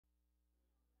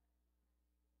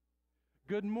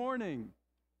Good morning.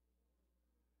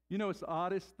 You know, it's the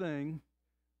oddest thing.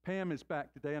 Pam is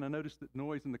back today, and I noticed that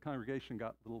noise in the congregation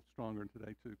got a little stronger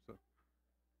today, too. So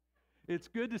it's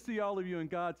good to see all of you in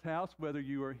God's house, whether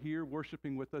you are here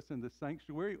worshiping with us in the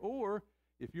sanctuary or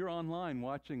if you're online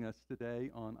watching us today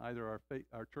on either our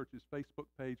church's Facebook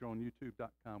page or on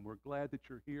YouTube.com. We're glad that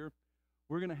you're here.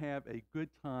 We're going to have a good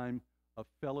time of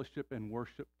fellowship and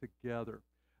worship together.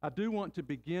 I do want to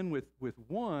begin with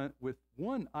one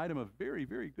item of very,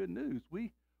 very good news.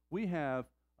 We have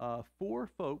 4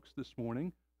 folks this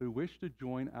morning who wish to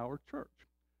join our church.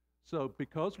 So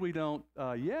because we don't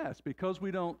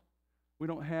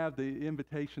have the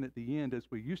invitation at the end as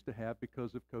we used to have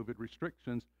because of COVID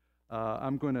restrictions,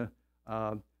 I'm going to.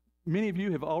 Many of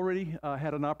you have already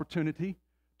had an opportunity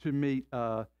to meet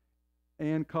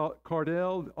Ann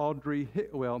Cardell, Audrey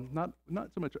not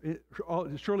so much,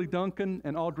 Shirley Duncan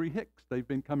and Audrey Hicks. They've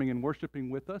been coming and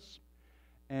worshiping with us.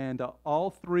 And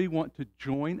all 3 want to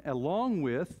join along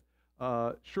with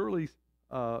Shirley's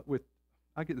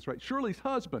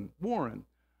husband, Warren.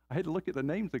 I had to look at the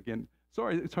names again.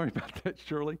 Sorry about that,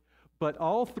 Shirley. But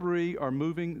all 3 are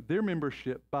moving their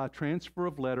membership by transfer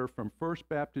of letter from First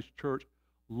Baptist Church,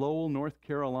 Lowell, North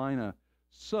Carolina.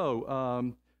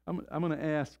 So, I'm going to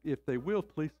ask if they will,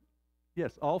 please.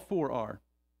 Yes, all 4 are.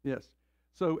 Yes.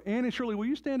 So, Ann and Shirley, will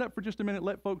you stand up for just a minute?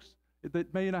 Let folks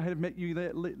that may not have met you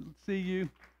see you.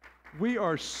 We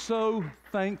are so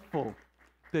thankful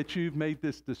that you've made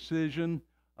this decision.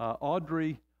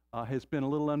 Audrey has been a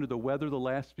little under the weather the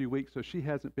last few weeks, so she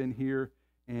hasn't been here.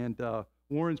 And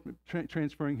Warren's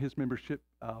transferring his membership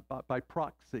by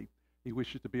proxy. He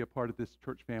wishes to be a part of this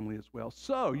church family as well.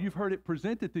 So, you've heard it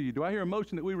presented to you. Do I hear a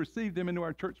motion that we receive them into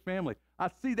our church family?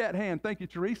 I see that hand. Thank you,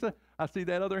 Teresa. I see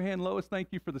that other hand, Lois. Thank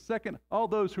you for the second. All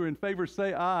those who are in favor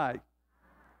say aye.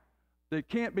 There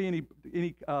can't be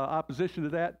any opposition to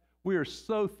that. We are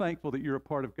so thankful that you're a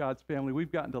part of God's family.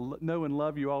 We've gotten to know and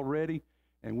love you already,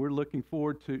 and we're looking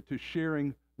forward to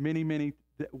sharing many, many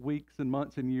weeks and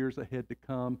months and years ahead to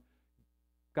come.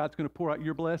 God's going to pour out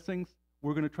your blessings.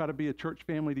 We're going to try to be a church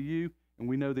family to you, and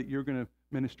we know that you're going to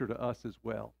minister to us as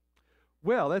well.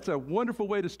 Well, that's a wonderful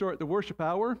way to start the worship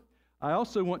hour. I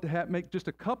also want to make just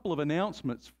a couple of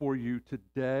announcements for you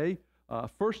today.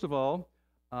 First of all,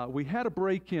 we had a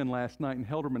break-in last night in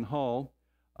Helderman Hall.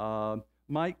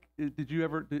 Mike,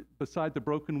 beside the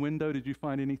broken window, did you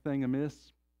find anything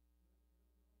amiss?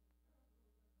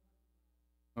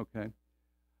 Okay.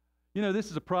 You know, this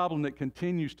is a problem that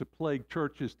continues to plague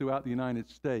churches throughout the United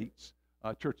States.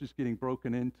 Churches getting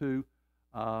broken into.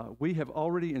 We have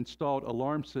already installed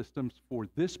alarm systems for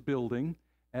this building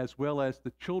as well as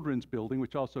the children's building,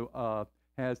 which also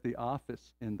has the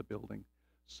office in the building.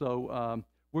 So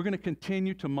we're going to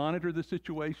continue to monitor the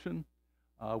situation.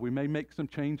 We may make some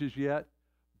changes yet,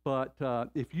 but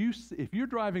if you're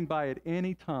driving by at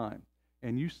any time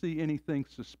and you see anything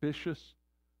suspicious,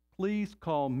 please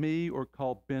call me or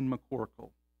call Ben McCorkle.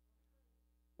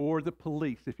 Or the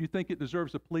police. If you think it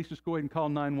deserves the police, just go ahead and call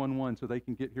 911 so they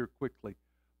can get here quickly.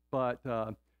 But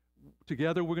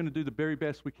together we're going to do the very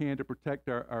best we can to protect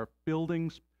our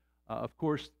buildings. Of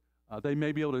course, they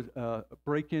may be able to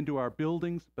break into our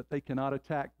buildings, but they cannot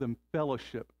attack the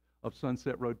fellowship of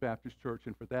Sunset Road Baptist Church,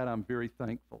 and for that I'm very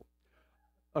thankful.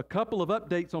 A couple of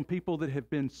updates on people that have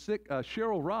been sick.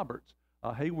 Cheryl Roberts,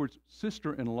 Hayward's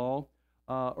sister-in-law,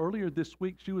 earlier this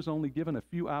week she was only given a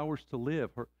few hours to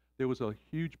live. There was a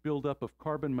huge buildup of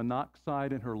carbon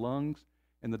monoxide in her lungs,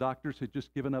 and the doctors had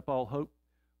just given up all hope.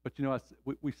 But you know,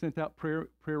 we sent out prayer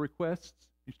requests.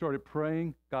 You started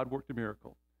praying. God worked a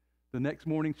miracle. The next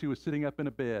morning, she was sitting up in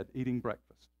a bed eating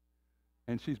breakfast,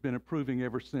 and she's been improving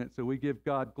ever since. So we give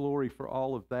God glory for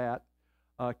all of that.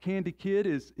 Candy Kidd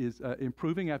is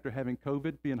improving after having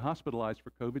COVID, being hospitalized for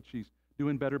COVID. She's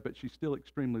doing better, but she's still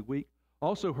extremely weak.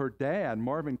 Also, her dad,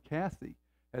 Marvin Cathy,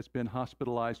 has been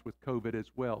hospitalized with COVID as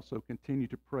well, so continue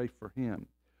to pray for him.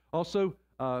 Also,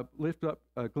 lift up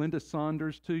Glenda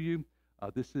Saunders to you.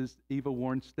 This is Eva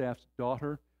Warnstaff's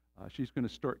daughter. She's going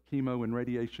to start chemo and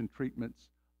radiation treatments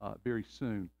very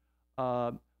soon.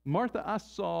 Martha, I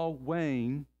saw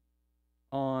Wayne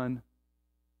on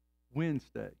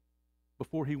Wednesday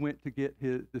before he went to get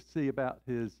to see about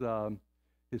his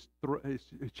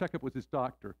checkup with his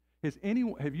doctor.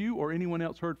 Have you or anyone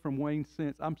else heard from Wayne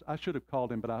since? I should have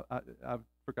called him, but I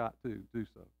forgot to do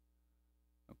so.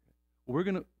 Okay.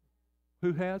 Well,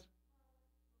 who has?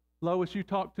 Lois, you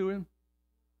talked to him?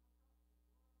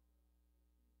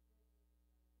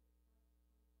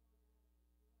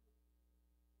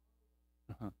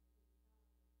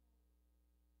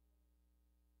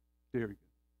 Very good.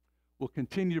 We'll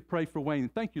continue to pray for Wayne.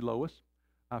 Thank you, Lois.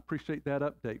 I appreciate that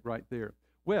update right there.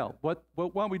 Well, why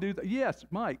don't we do that? Yes,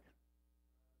 Mike.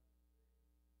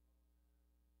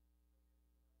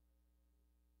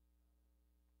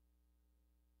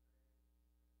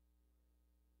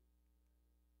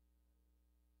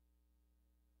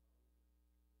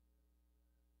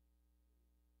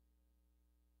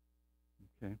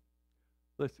 Okay.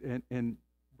 Let's and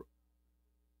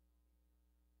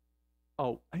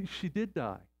oh, she did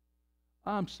die.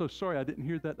 I'm so sorry I didn't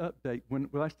hear that update. When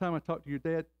last time I talked to your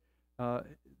dad, uh,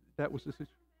 that was the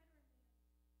situation.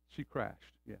 She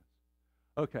crashed. Yes.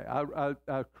 Okay. I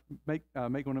may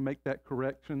going to make that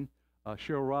correction.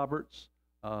 Cheryl Roberts,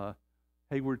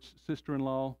 Hayward's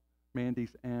sister-in-law,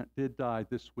 Mandy's aunt, did die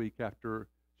this week after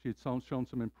she had shown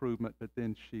some improvement, but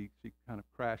then she kind of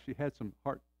crashed. She had some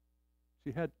heart.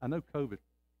 She had, I know, COVID.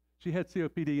 She had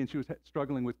COPD and she was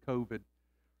struggling with COVID.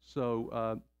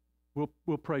 So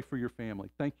we'll pray for your family.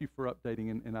 Thank you for updating,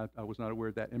 and I was not aware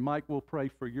of that. And Mike, we'll pray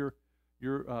for your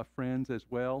friends as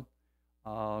well.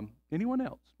 Anyone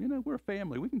else? You know, we're a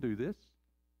family. We can do this,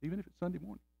 even if it's Sunday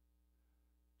morning.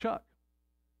 Chuck.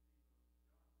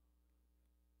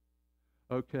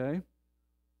 Okay.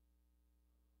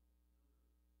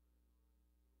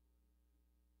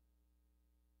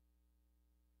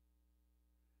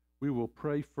 We will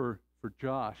pray for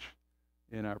Josh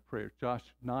in our prayer. Josh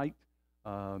Knight,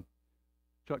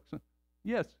 Chuckson.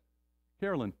 Yes,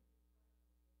 Carolyn.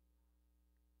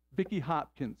 Vicki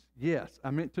Hopkins. Yes,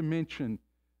 I meant to mention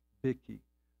Vicki.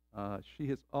 She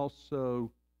has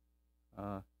also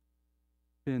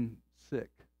been sick,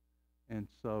 and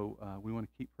so we want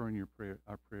to keep her in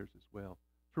our prayers as well.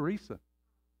 Teresa.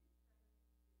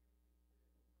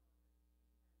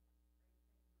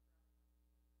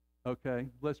 Okay,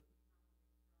 let's.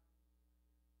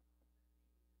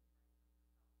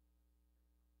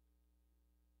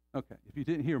 Okay, if you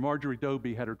didn't hear, Marjorie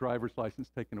Doby had her driver's license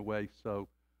taken away, so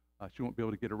she won't be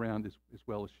able to get around as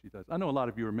well as she does. I know a lot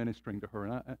of you are ministering to her,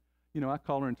 and I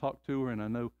call her and talk to her, and I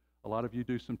know a lot of you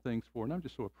do some things for her, and I'm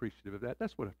just so appreciative of that.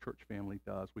 That's what a church family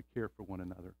does. We care for one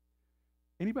another.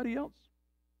 Anybody else?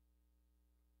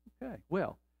 Okay,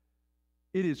 well,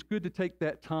 it is good to take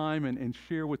that time and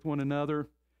share with one another.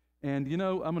 And,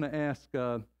 I'm going to ask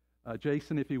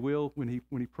Jason, if he will, when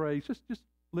he prays, just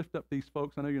lift up these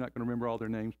folks. I know you're not going to remember all their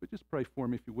names, but just pray for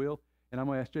them if you will. And I'm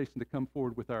going to ask Jason to come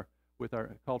forward with our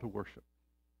call to worship.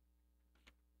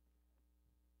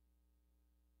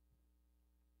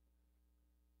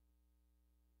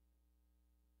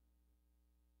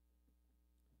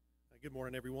 Good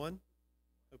morning, everyone.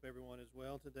 Hope everyone is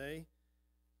well today.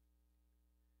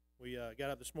 We got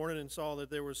up this morning and saw that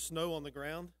there was snow on the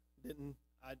ground.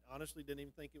 I honestly didn't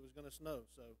even think it was going to snow,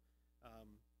 so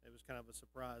it was kind of a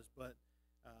surprise. But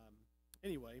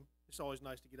anyway, it's always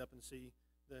nice to get up and see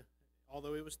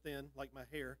although it was thin, like my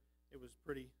hair, it was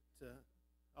pretty to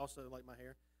also like my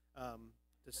hair,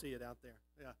 to see it out there.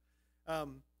 Yeah.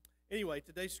 Anyway,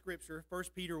 today's scripture, 1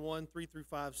 Peter 1,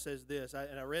 3-5 says this.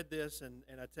 I read this, and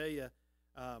I tell you,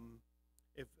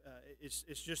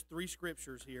 it's just 3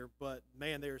 scriptures here, but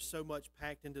man, there's so much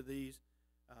packed into these.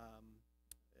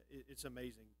 It's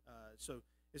amazing. So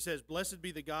it says, "Blessed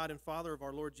be the God and Father of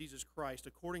our Lord Jesus Christ.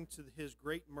 According to his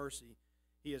great mercy,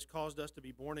 he has caused us to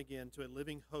be born again to a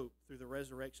living hope through the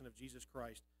resurrection of Jesus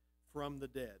Christ from the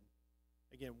dead."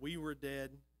 Again, we were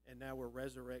dead, and now we're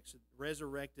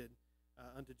resurrected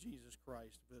unto Jesus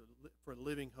Christ for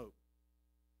living hope.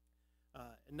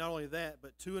 And not only that,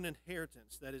 but to an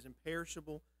inheritance that is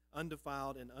imperishable,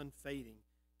 undefiled, and unfading,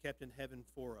 kept in heaven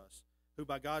for us, who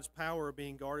by God's power are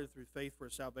being guarded through faith for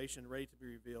a salvation ready to be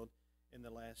revealed in the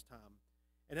last time.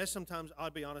 And that's sometimes, I'll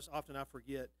be honest, often I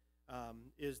forget,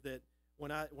 is that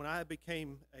when I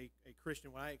became a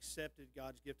Christian, when I accepted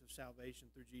God's gift of salvation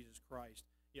through Jesus Christ,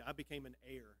 I became an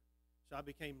heir. So I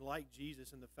became like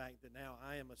Jesus in the fact that now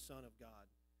I am a son of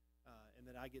God, and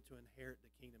that I get to inherit the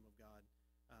kingdom of God.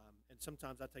 And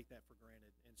sometimes I take that for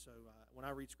granted. And so when I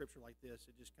read scripture like this,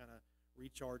 it just kind of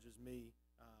recharges me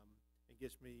and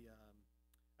gets me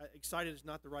excited is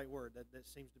not the right word. That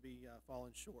seems to be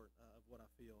falling short of what I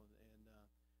feel.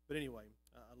 But anyway,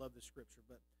 I love this scripture.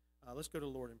 But let's go to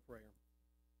the Lord in prayer.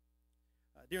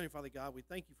 Dear Heavenly Father God, we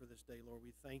thank you for this day, Lord.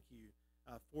 We thank you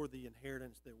for the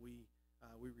inheritance that we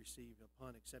received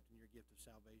upon accepting your gift of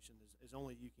salvation as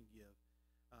only you can give.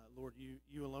 Lord,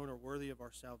 you alone are worthy of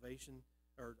our salvation,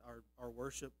 or our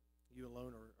worship. You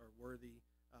alone are worthy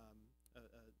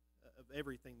of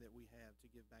everything that we have to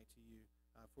give back to you,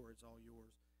 for it's all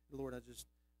yours. Lord, I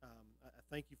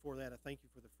thank you for that. I thank you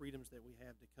for the freedoms that we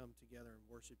have to come together and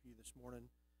worship you this morning.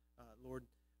 Lord,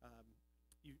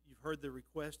 you've heard the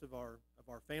request of our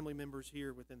family members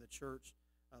here within the church.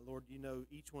 Lord, you know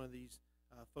each one of these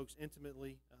folks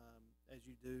intimately as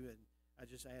you do, and I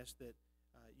just ask that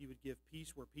you would give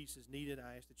peace where peace is needed.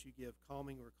 I ask that you give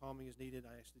calming where calming is needed.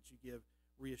 I ask that you give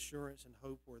reassurance and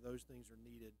hope where those things are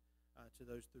needed to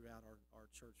those throughout our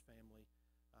church family.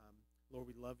 Lord,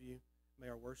 we love you. May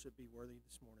our worship be worthy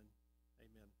this morning.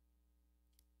 Amen.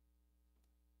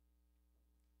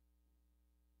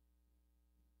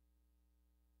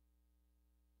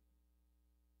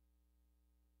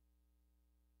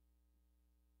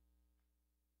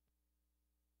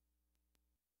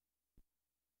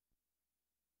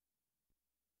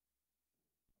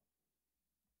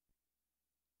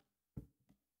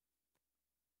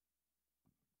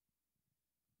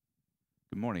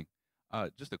 Good morning.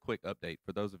 Just a quick update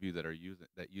for those of you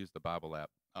that use the Bible app.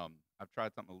 I've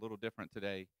tried something a little different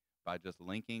today by just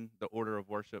linking the order of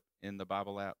worship in the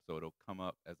Bible app, so it'll come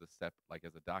up as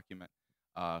as a document.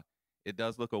 It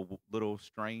does look a little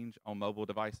strange on mobile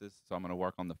devices, so I'm going to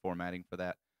work on the formatting for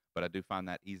that. But I do find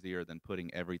that easier than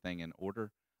putting everything in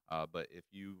order. But if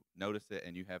you notice it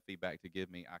and you have feedback to give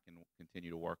me, I can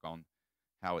continue to work on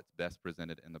how it's best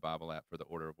presented in the Bible app for the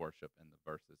order of worship and the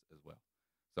verses as well.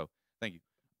 So thank you.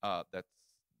 That's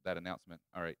that announcement.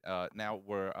 All right. Now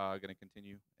we're going to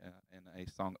continue in a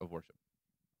song of worship.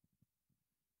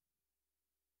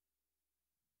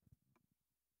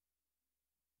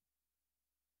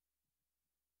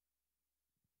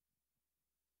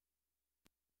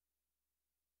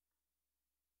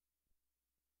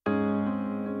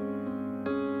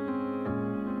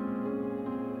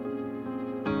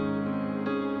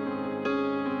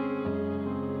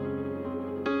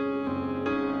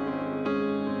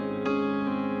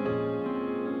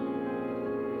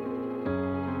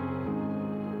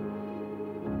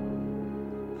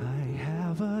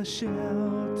 A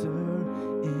shelter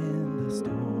in the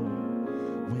storm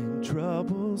when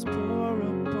troubles pour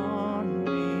upon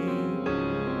me.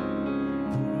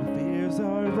 For fears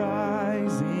are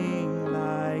rising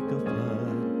like a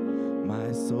flood,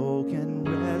 my soul can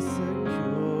rest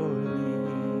securely.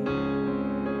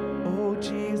 Oh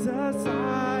Jesus,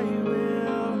 I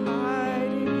will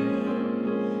hide in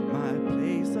you, my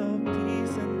place of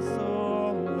peace and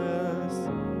solace.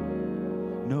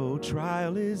 No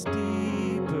trial is deeper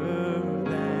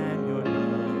than your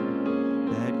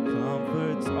love that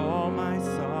comforts all my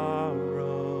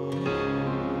sorrow.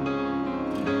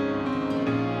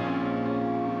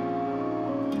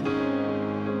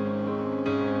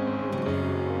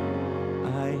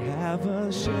 I have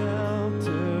a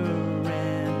shelter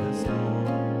in the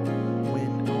storm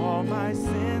when all my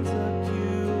sins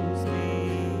accuse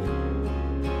me.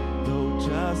 Though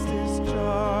justice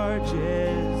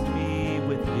charges me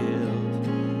with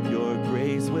guilt, your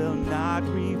grace will not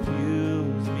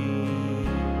refuse me.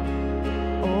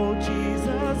 Oh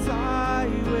Jesus, I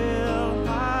will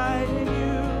hide in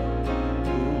you,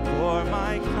 who bore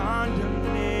my condemnation.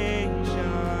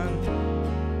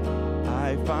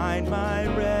 I find my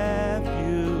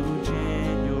refuge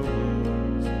in your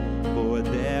wounds, for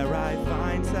there I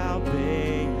find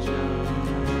salvation.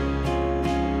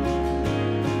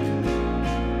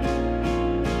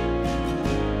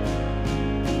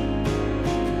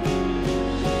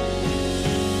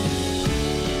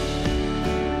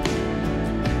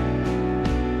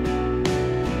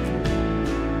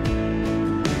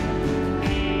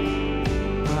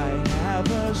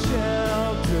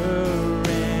 Shelter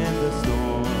in the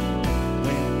storm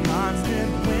when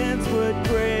constant winds would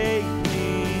break me.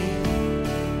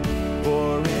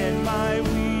 For in my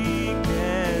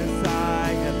weakness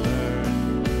I have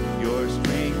learned your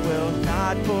strength will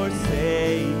not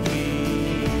forsake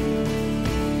me.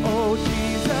 Oh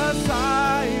Jesus,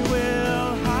 I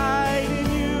will hide in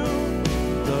you,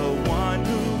 the one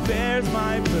who bears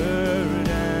my burden.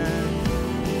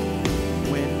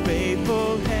 When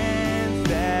faithful hands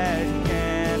that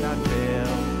cannot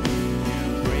fail,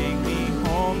 you bring me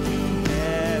home to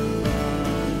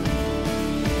heaven.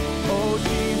 Oh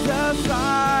Jesus,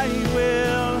 I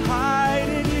will hide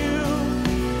in you,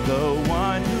 the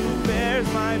one who bears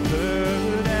my burden.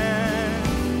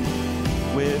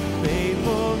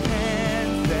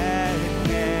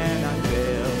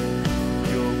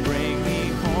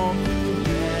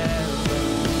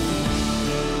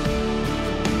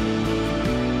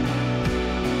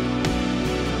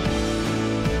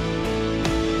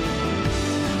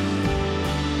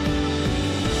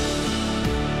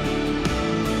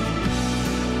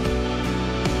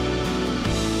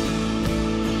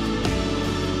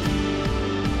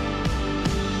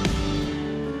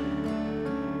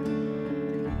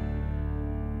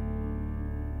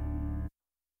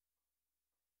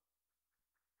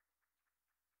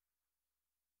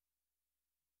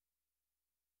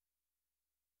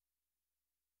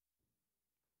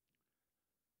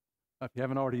 if you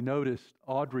haven't already noticed,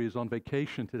 Audrey is on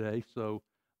vacation today, so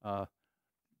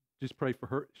just pray for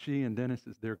her. She and Dennis,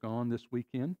 as they're gone this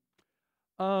weekend.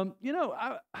 Something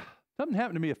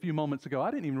happened to me a few moments ago. I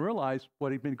didn't even realize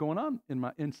what had been going on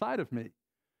inside of me,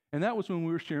 and that was when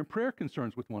we were sharing prayer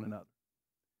concerns with one another.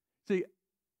 See,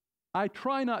 I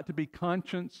try not to be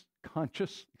conscious,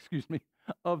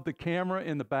 of the camera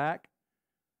in the back,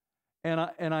 and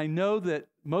I know that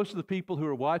most of the people who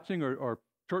are watching are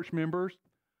church members,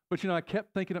 but I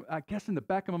kept thinking, I guess in the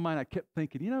back of my mind, I kept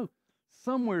thinking,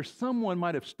 somewhere someone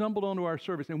might have stumbled onto our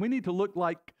service, and we need to look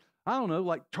like, I don't know,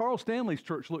 like Charles Stanley's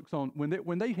church looks on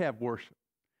when they have worship.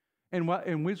 And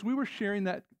as we were sharing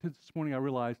that this morning, I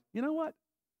realized, you know what?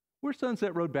 We're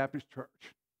Sunset Road Baptist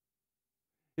Church.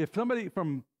 If somebody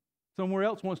from somewhere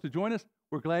else wants to join us,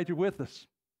 we're glad you're with us.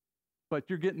 But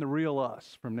you're getting the real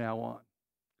us from now on,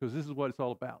 because this is what it's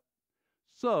all about.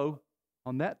 So,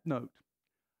 on that note,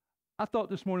 I thought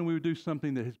this morning we would do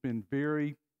something that has been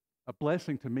a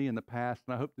blessing to me in the past,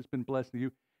 and I hope it's been a blessing to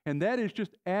you, and that is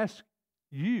just ask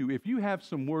you, if you have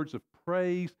some words of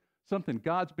praise, something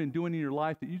God's been doing in your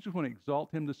life that you just want to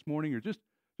exalt Him this morning, or just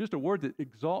a word that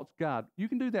exalts God, you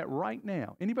can do that right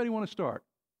now. Anybody want to start?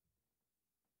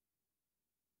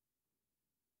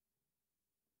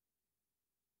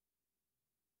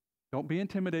 Don't be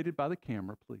intimidated by the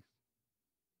camera, please.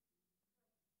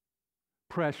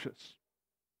 Precious.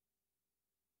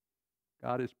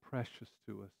 God is precious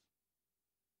to us.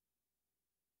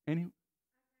 Any?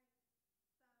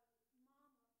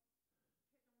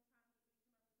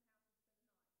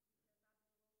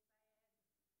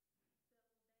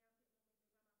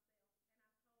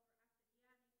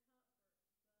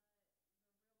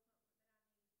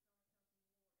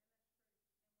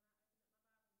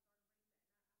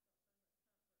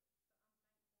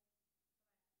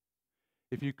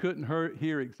 If you couldn't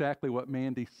hear exactly what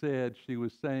Mandy said, she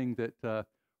was saying that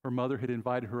her mother had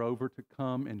invited her over to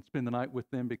come and spend the night with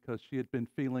them because she had been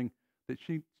feeling that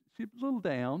she was a little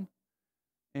down.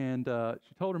 And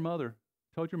she told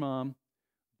your mom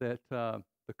that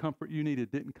the comfort you needed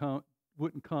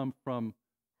wouldn't come from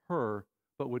her,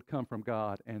 but would come from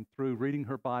God. And through reading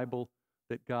her Bible,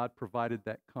 that God provided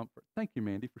that comfort. Thank you,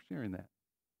 Mandy, for sharing that.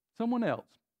 Someone else.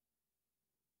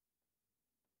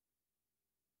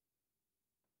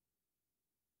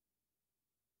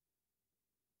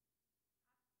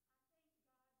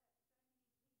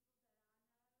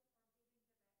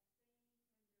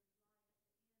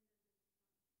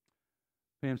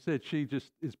 Pam said she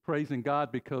just is praising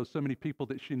God because so many people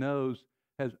that she knows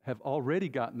have already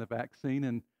gotten the vaccine,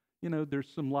 and there's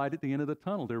some light at the end of the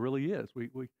tunnel. There really is. We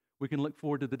can look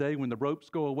forward to the day when the ropes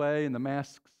go away and the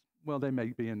masks, well, they may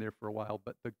be in there for a while,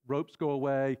 but the ropes go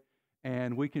away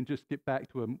and we can just get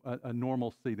back to a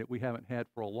normalcy that we haven't had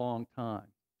for a long time.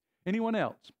 Anyone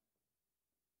else?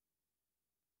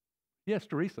 Yes,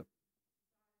 Teresa.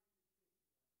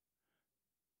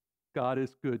 God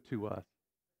is good to us.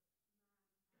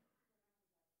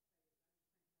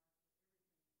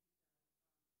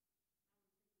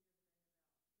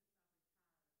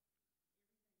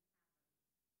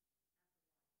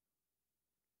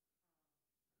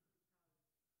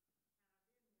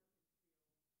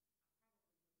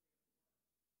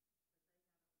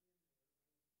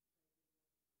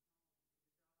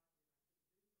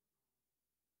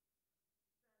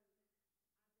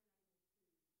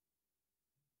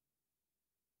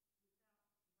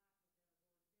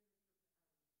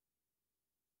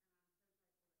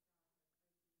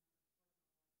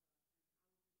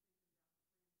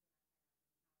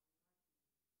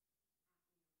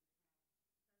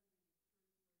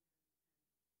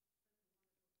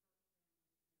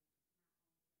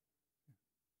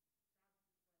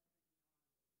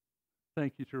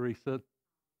 Thank you, Teresa.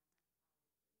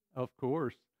 Of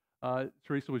course.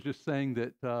 Teresa was just saying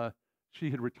that she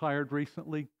had retired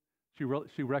recently.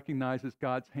 She recognizes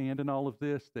God's hand in all of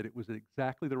this, that it was at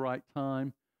exactly the right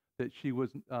time, that she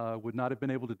would not have been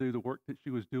able to do the work that she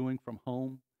was doing from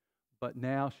home, but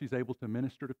now she's able to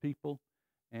minister to people,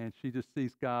 and she just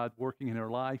sees God working in her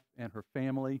life and her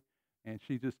family, and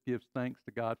she just gives thanks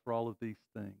to God for all of these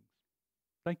things.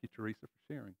 Thank you, Teresa,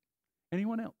 for sharing.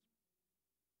 Anyone else?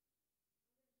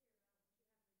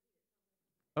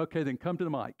 Okay, then come to the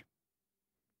mic.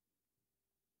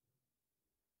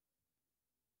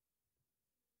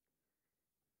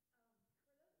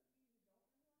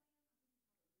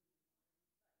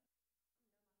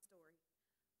 Story.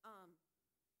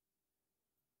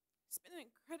 It's been an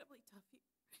incredibly tough year.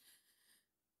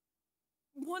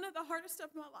 One of the hardest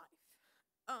of my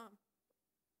life.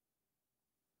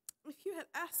 If you had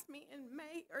asked me in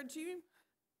May or June,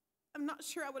 I'm not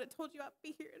sure I would have told you I'd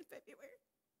be here in February.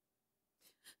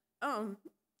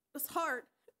 It's hard.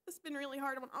 It's been really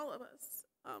hard on all of us.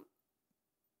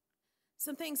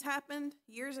 Some things happened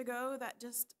years ago that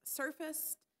just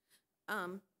surfaced.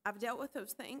 I've dealt with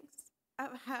those things. I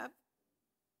have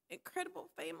incredible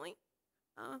family,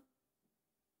 an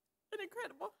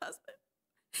incredible husband.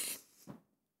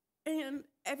 And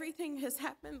everything has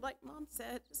happened, like Mom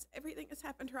said, just everything has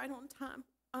happened right on time.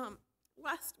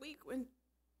 Last week when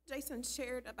Jason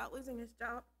shared about losing his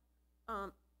job,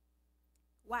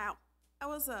 wow, that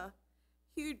was a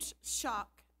huge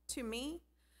shock to me,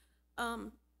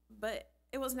 but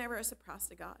it was never a surprise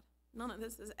to God. None of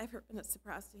this has ever been a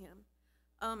surprise to him.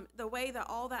 The way that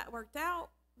all that worked out,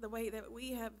 the way that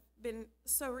we have been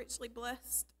so richly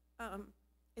blessed,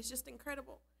 it's just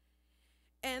incredible.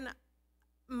 And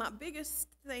my biggest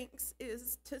thanks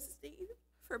is to Steve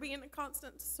for being a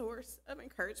constant source of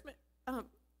encouragement.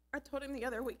 I told him the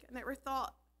other week, I never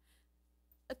thought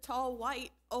a tall,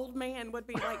 white, old man would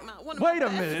be like one of my Wait a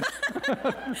minute.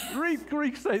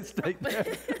 Restate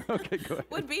that. Okay, go ahead.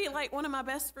 Would be like one of my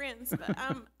best friends. But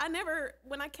I never,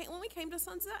 when we came to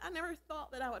Sunset, I never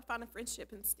thought that I would find a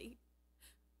friendship in Steve.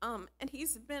 And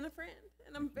he's been a friend,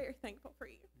 and I'm very thankful for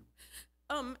you.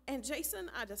 And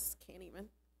Jason, I just can't even.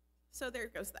 So there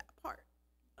goes that part,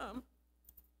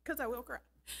 because I will cry.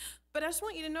 But I just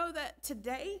want you to know that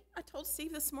today, I told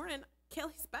Steve this morning,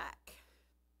 Kelly's back.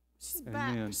 She's Amen.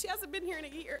 back. She hasn't been here in a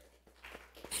year.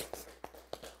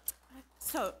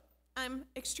 So I'm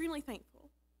extremely thankful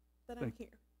that I'm here.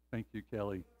 Thank you,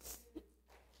 Kelly.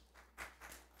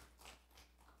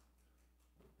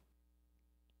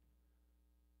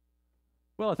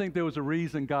 Well, I think there was a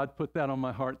reason God put that on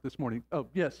my heart this morning. Oh,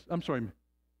 yes, I'm sorry.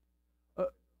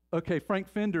 Okay, Frank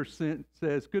Fender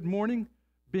says, good morning.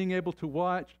 Being able to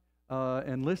watch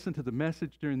and listen to the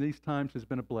message during these times has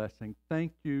been a blessing.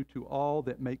 Thank you to all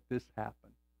that make this happen.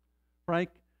 Frank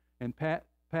and Pat,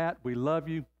 we love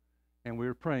you, and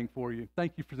we're praying for you.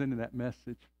 Thank you for sending that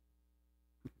message.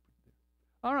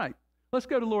 All right, let's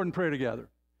go to Lord in prayer together.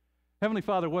 Heavenly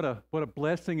Father, what a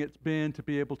blessing it's been to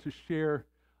be able to share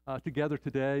together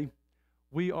today.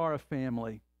 We are a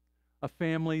family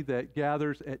that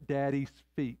gathers at Daddy's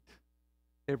feet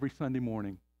every Sunday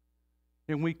morning.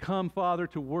 And we come, Father,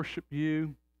 to worship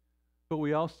you, but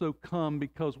we also come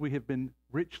because we have been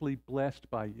richly blessed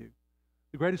by you.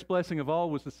 The greatest blessing of all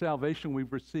was the salvation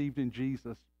we've received in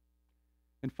Jesus.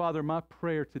 And Father, my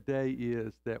prayer today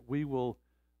is that we will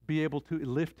be able to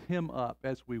lift him up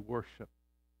as we worship.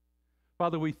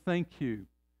 Father, we thank you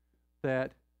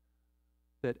that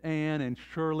Ann and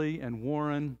Shirley and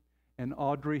Warren and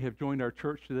Audrey have joined our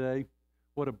church today.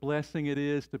 What a blessing it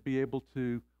is to be able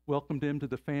to welcome them to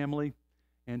the family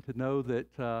and to know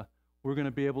that we're going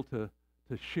to be able to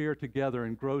share together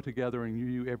and grow together in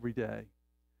you every day.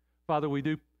 Father, we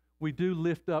do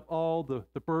lift up all the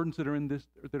burdens that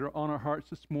are on our hearts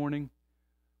this morning.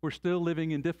 We're still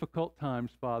living in difficult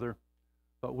times, Father,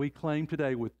 but we claim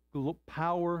today with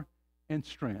power and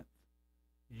strength,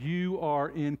 you are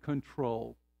in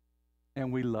control,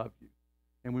 and we love you.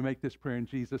 And we make this prayer in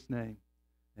Jesus' name.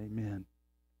 Amen.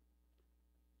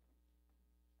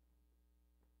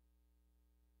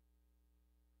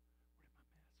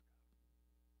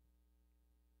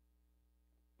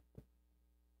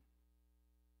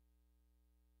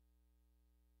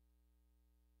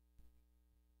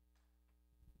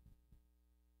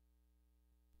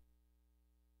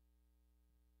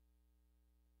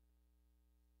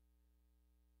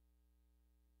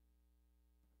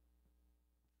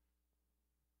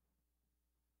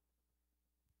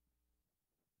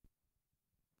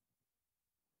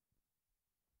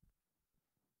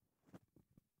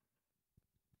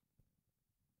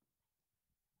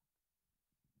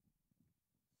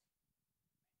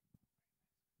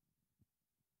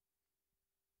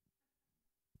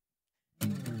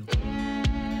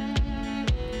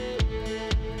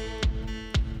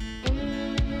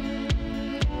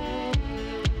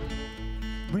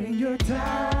 Bring your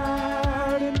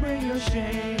doubt and bring your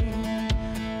shame.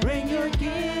 Bring your guilt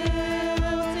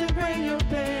and bring your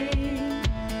pain.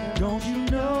 Don't you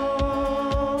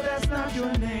know that's not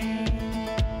your name?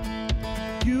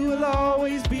 You will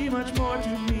always be much more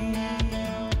to me.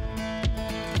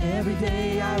 Every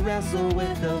day I wrestle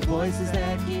with the voices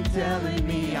that keep telling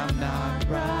me I'm not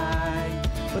right.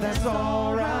 But that's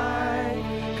alright,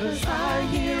 'cause I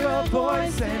hear a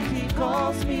voice and he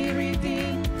calls me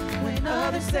redeemed. When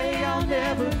others say I'll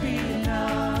never be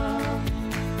enough,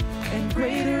 and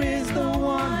greater is the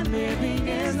one living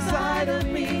inside of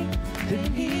me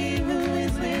than he who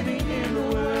is living in the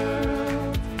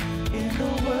world, in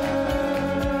the world,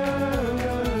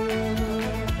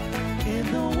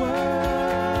 in the world.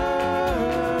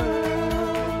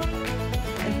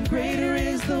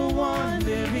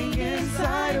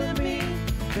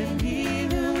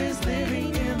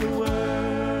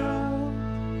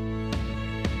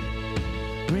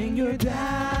 Bring your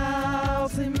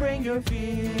doubts and bring your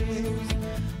fears.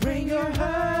 Bring your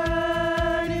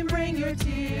hurt and bring your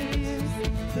tears.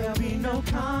 There'll be no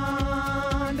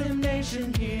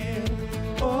condemnation here.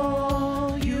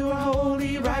 Oh, you are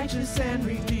holy, righteous, and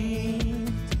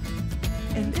redeemed.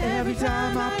 And every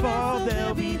time I fall,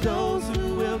 there'll be those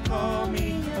who will call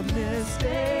me a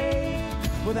mistake.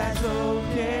 Well, that's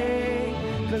okay,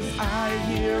 'cause I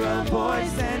hear a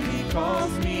voice and he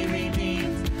calls me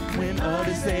redeemed. When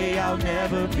others say I'll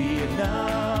never be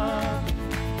enough,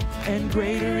 and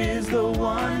greater is the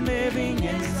one living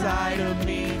inside of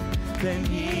me than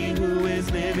he who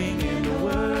is living in the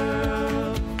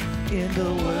world, in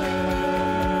the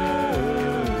world,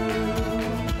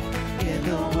 in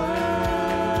the world.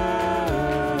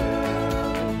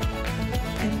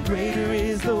 And greater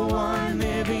is the one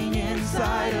living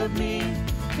inside of me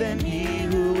than he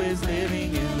who is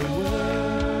living in the world.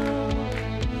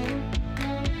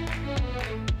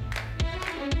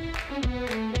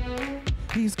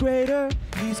 He's greater,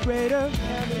 he's greater.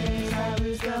 Evidence I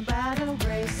lose the battle.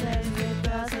 Grace says it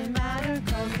doesn't matter,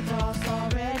 'cause the cross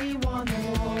already won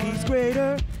the war. He's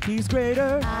greater, he's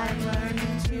greater. I'm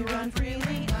learning to run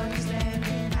freely,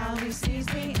 understanding how he sees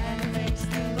me, and it makes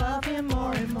me love him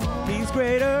more and more. He's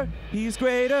greater, he's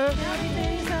greater.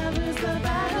 Nowadays I lose the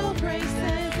battle. Grace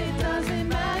says it doesn't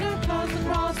matter, 'cause the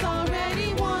cross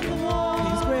already won the war.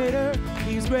 He's greater,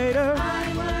 he's greater.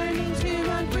 I'm learning to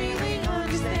run freely,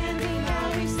 understanding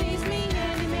how he sees me,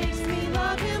 and it makes me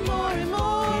love him more and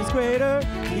more. He's greater,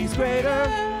 he's greater.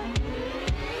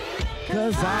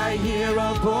 'Cause I hear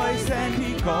a voice and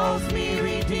he calls me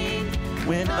redeemed.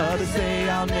 When others say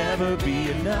I'll never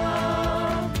be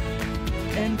enough,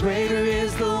 and greater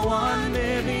is the one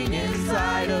living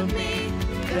inside of me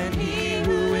than he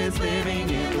who is living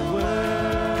in the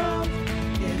world,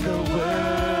 in the world,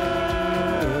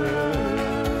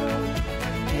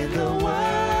 in the world.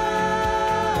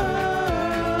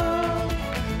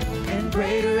 And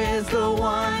greater is the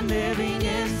one living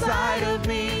inside of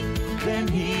me than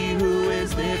he who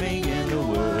is living in the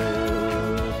world.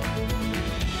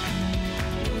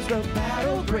 The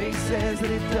battle, grace says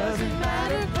that it doesn't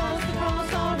matter, 'Cause the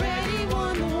cross already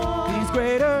won the war. he's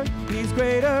greater, he's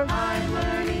greater. I'm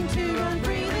learning to run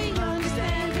freely,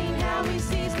 understanding how he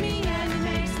sees me, and it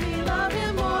makes me love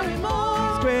him more and more.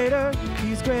 He's greater,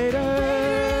 he's greater.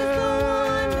 Greater is the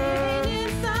one living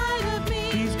inside of me.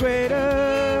 He's greater,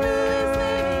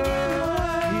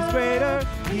 he's greater,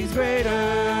 he's greater.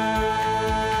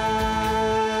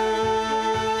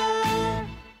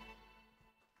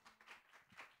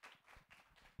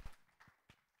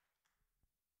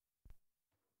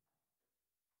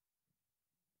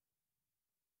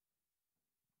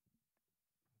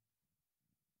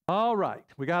 All right,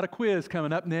 we got a quiz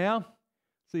coming up now.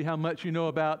 See how much you know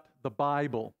about the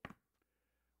Bible.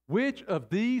 Which of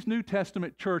these New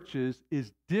Testament churches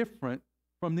is different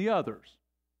from the others?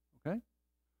 Okay?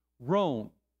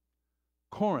 Rome,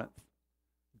 Corinth,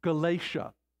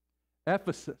 Galatia,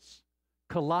 Ephesus,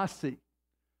 Colossae,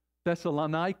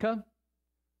 Thessalonica,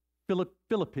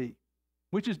 Philippi.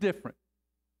 Which is different?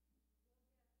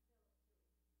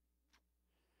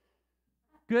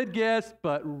 Good guess,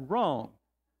 but wrong.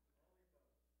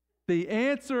 The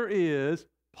answer is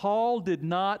Paul did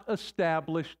not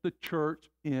establish the church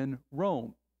in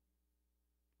Rome.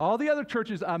 All the other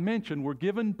churches I mentioned were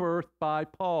given birth by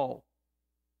Paul.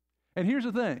 And here's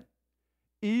the thing.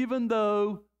 Even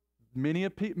though many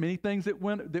things that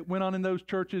went on in those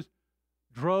churches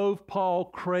drove Paul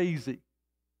crazy,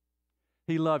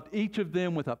 he loved each of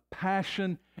them with a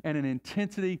passion and an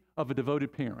intensity of a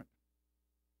devoted parent.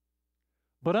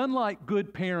 But unlike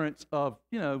good parents of,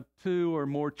 2 or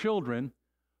more children,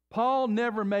 Paul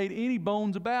never made any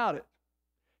bones about it.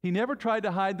 He never tried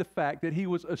to hide the fact that he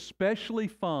was especially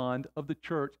fond of the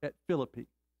church at Philippi.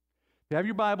 If you have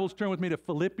your Bibles, turn with me to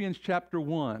Philippians chapter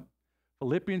 1.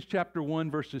 Philippians chapter 1,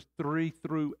 verses 3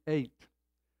 through 8.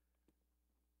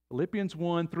 Philippians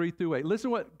 1, 3 through 8.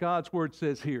 Listen to what God's word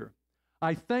says here.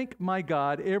 I thank my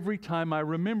God every time I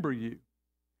remember you.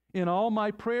 In all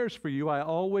my prayers for you, I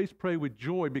always pray with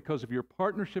joy because of your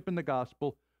partnership in the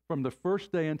gospel from the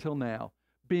first day until now,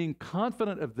 being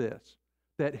confident of this,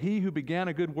 that he who began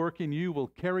a good work in you will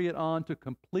carry it on to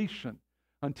completion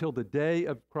until the day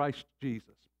of Christ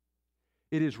Jesus.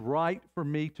 It is right for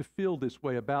me to feel this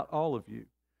way about all of you,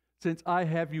 since I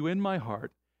have you in my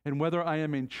heart, and whether I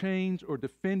am in chains or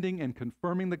defending and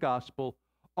confirming the gospel,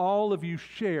 all of you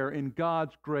share in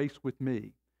God's grace with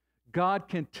me. God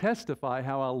can testify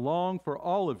how I long for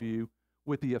all of you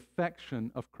with the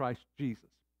affection of Christ Jesus.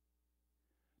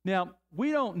 Now,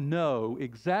 we don't know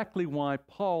exactly why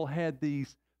Paul had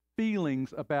these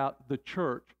feelings about the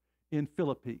church in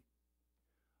Philippi.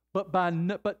 But by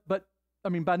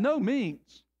no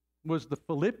means was the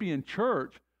Philippian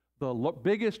church the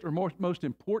biggest or most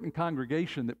important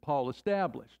congregation that Paul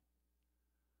established.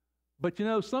 But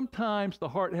sometimes the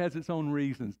heart has its own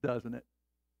reasons, doesn't it?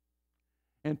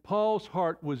 And Paul's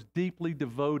heart was deeply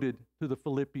devoted to the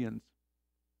Philippians.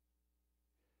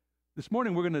 This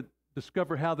morning we're going to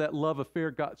discover how that love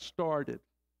affair got started.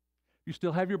 If you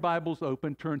still have your Bibles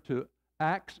open, turn to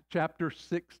Acts chapter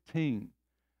 16.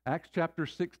 Acts chapter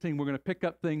 16, we're going to pick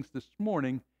up things this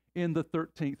morning in the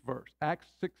 13th verse. Acts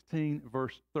 16,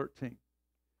 verse 13.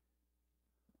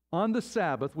 On the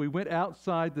Sabbath, we went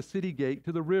outside the city gate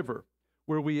to the river,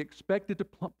 where we expected to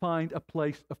find a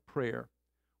place of prayer.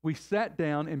 We sat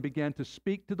down and began to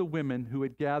speak to the women who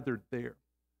had gathered there.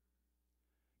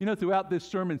 Throughout this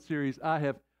sermon series,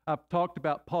 I've talked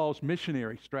about Paul's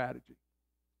missionary strategy.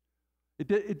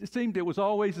 It seemed it was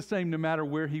always the same no matter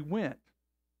where he went.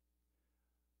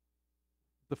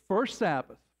 The first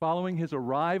Sabbath, following his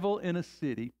arrival in a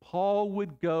city, Paul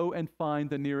would go and find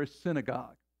the nearest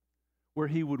synagogue, where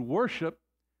he would worship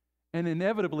and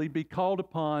inevitably be called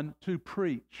upon to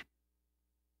preach.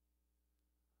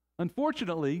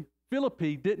 Unfortunately,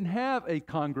 Philippi didn't have a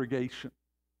congregation,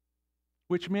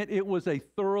 which meant it was a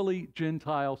thoroughly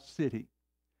Gentile city.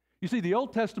 You see, the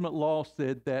Old Testament law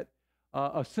said that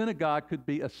a synagogue could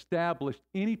be established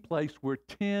any place where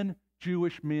 10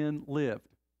 Jewish men lived.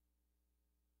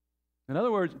 In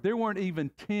other words, there weren't even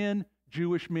 10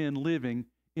 Jewish men living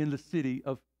in the city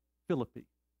of Philippi.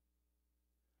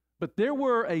 But there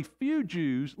were a few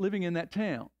Jews living in that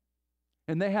town,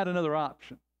 and they had another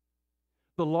option.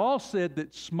 The law said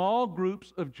that small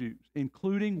groups of Jews,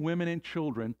 including women and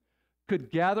children, could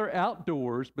gather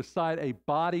outdoors beside a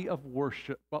body of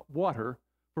water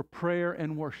for prayer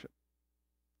and worship,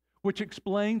 which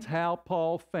explains how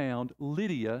Paul found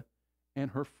Lydia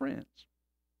and her friends.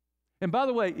 And by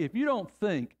the way, if you don't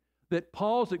think that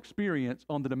Paul's experience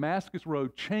on the Damascus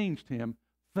Road changed him,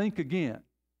 think again.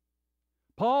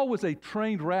 Paul was a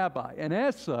trained rabbi, and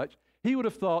as such, he would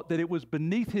have thought that it was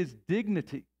beneath his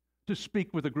dignity to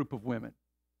speak with a group of women.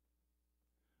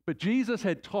 But Jesus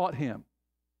had taught him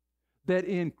that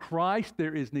in Christ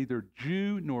there is neither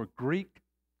Jew nor Greek,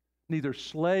 neither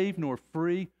slave nor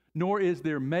free, nor is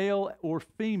there male or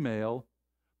female,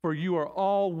 for you are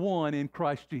all one in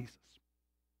Christ Jesus.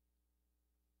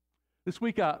 This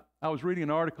week I was reading an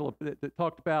article that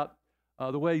talked about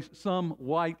the ways some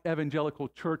white evangelical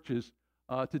churches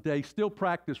today still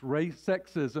practice race,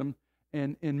 sexism,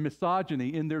 and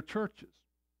misogyny in their churches.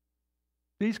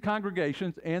 These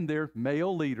congregations and their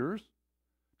male leaders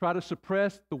try to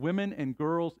suppress the women and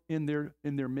girls in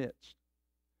their midst,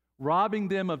 robbing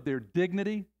them of their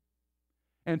dignity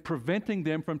and preventing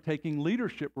them from taking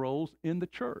leadership roles in the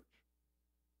church.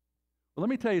 Well, let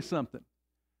me tell you something.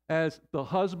 As the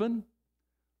husband,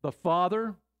 the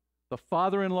father, the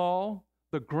father-in-law,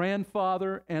 the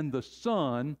grandfather, and the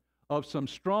son of some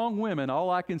strong women, all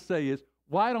I can say is,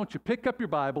 why don't you pick up your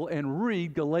Bible and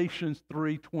read Galatians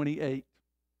 3:28?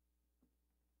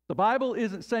 The Bible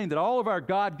isn't saying that all of our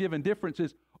God-given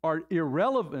differences are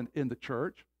irrelevant in the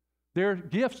church. They're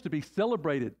gifts to be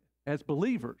celebrated as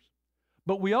believers.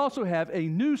 But we also have a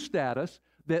new status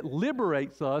that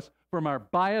liberates us from our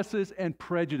biases and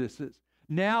prejudices.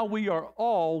 Now we are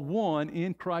all one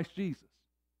in Christ Jesus.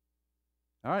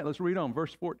 All right, let's read on.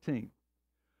 Verse 14.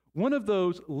 One of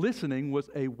those listening was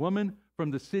a woman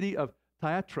from the city of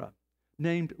Thyatira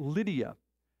named Lydia,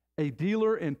 a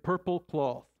dealer in purple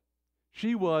cloth.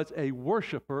 She was a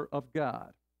worshiper of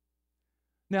God.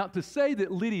 Now, to say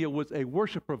that Lydia was a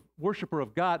worshiper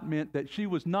of God meant that she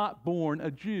was not born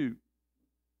a Jew.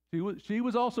 She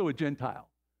was also a Gentile,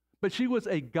 but she was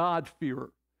a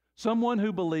God-fearer, someone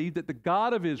who believed that the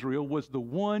God of Israel was the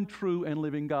one true and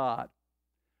living God,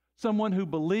 someone who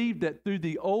believed that through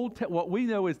what we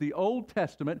know as the Old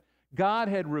Testament, God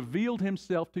had revealed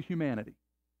himself to humanity.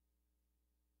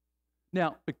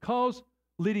 Now, because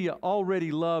Lydia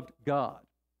already loved God,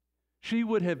 she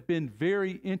would have been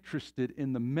very interested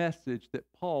in the message that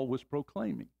Paul was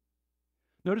proclaiming.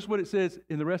 Notice what it says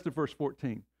in the rest of verse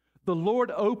 14. The Lord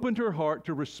opened her heart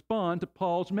to respond to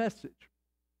Paul's message.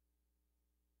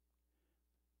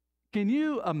 Can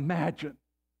you imagine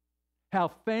how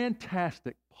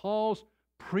fantastic Paul's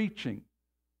preaching,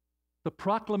 the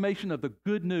proclamation of the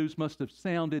good news, must have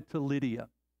sounded to Lydia?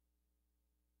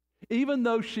 Even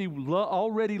though she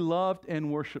already loved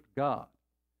and worshiped God,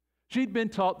 she'd been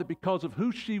taught that because of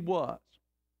who she was,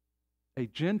 a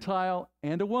Gentile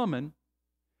and a woman,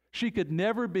 she could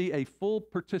never be a full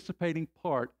participating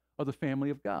part of the family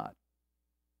of God.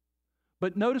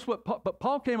 But notice but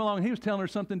Paul came along and he was telling her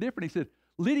something different. He said,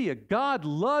 Lydia, God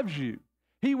loves you.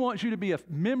 He wants you to be a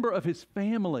member of his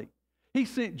family. He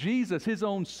sent Jesus, his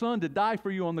own son, to die for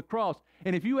you on the cross.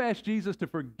 And if you ask Jesus to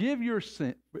forgive your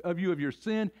sin, of your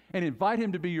sin and invite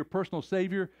him to be your personal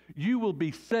Savior, you will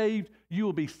be saved, you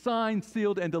will be signed,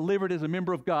 sealed, and delivered as a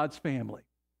member of God's family.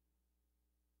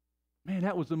 Man,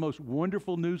 that was the most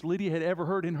wonderful news Lydia had ever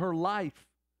heard in her life.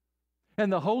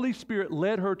 And the Holy Spirit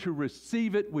led her to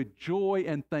receive it with joy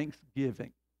and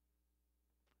thanksgiving.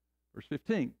 Verse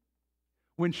 15.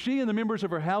 When she and the members of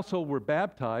her household were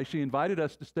baptized, she invited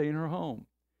us to stay in her home.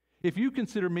 If you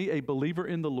consider me a believer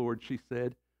in the Lord, she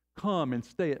said, come and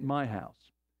stay at my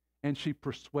house. And she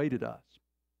persuaded us.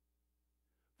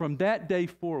 From that day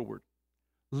forward,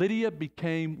 Lydia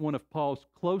became one of Paul's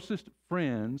closest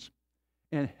friends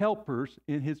and helpers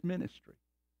in his ministry.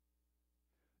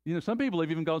 You know, some people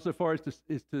have even gone so far as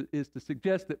to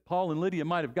suggest that Paul and Lydia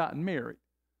might have gotten married.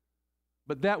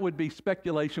 But that would be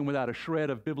speculation without a shred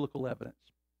of biblical evidence.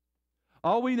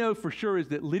 All we know for sure is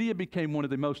that Lydia became one of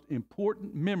the most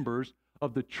important members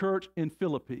of the church in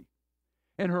Philippi,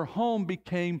 and her home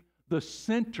became the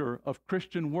center of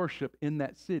Christian worship in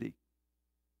that city.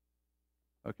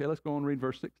 Okay, let's go on and read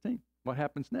verse 16. What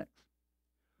happens next?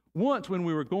 Once when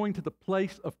we were going to the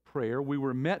place of prayer, we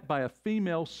were met by a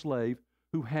female slave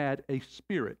who had a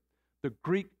spirit. The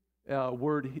Greek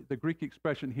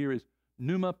expression here is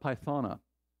pneuma pythona,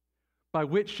 by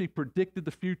which she predicted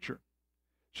the future.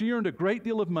 She earned a great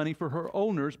deal of money for her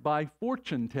owners by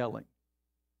fortune telling.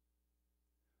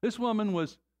 This woman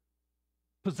was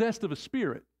possessed of a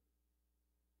spirit.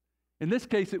 In this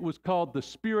case, it was called the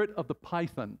spirit of the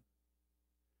python.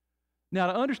 Now,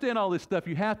 to understand all this stuff,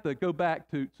 you have to go back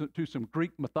to some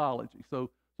Greek mythology. So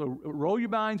roll your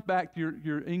minds back to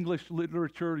your English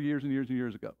literature years and years and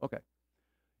years ago. Okay.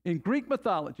 In Greek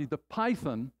mythology, the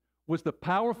python was the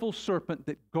powerful serpent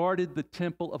that guarded the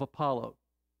temple of Apollo.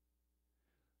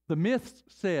 The myths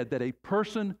said that a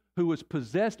person who was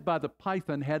possessed by the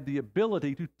python had the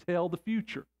ability to tell the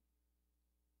future.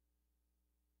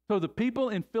 So the people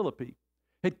in Philippi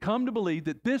had come to believe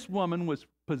that this woman was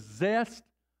possessed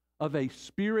of a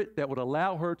spirit that would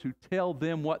allow her to tell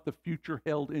them what the future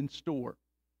held in store.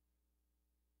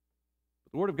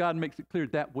 But the Word of God makes it clear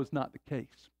that was not the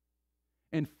case.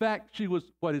 In fact, she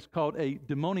was what is called a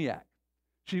demoniac.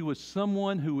 She was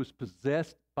someone who was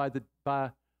possessed by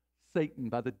Satan,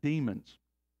 by the demons.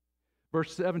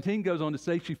 Verse 17 goes on to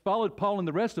say, she followed Paul and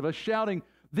the rest of us, shouting,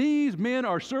 these men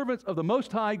are servants of the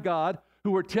Most High God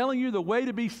who are telling you the way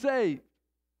to be saved.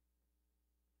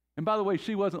 And by the way,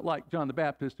 she wasn't like John the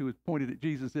Baptist who was pointed at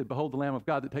Jesus and said, behold the Lamb of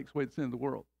God that takes away the sin of the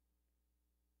world.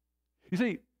 You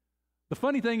see, the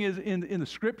funny thing is in the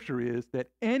Scripture is that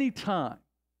any time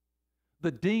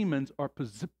the demons are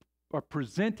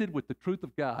presented with the truth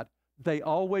of God, they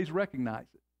always recognize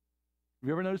it. Have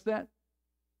you ever noticed that?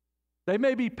 They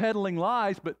may be peddling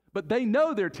lies, but they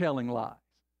know they're telling lies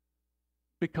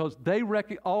because they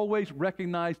always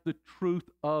recognize the truth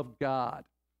of God.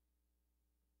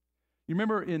 You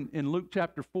remember in Luke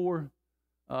chapter 4,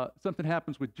 something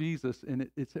happens with Jesus, and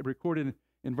it's recorded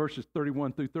in verses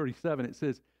 31 through 37. It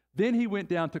says, then he went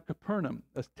down to Capernaum,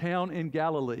 a town in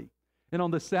Galilee, and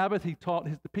on the Sabbath he taught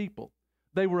the people.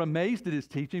 They were amazed at his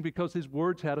teaching because his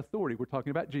words had authority. We're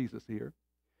talking about Jesus here.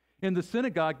 In the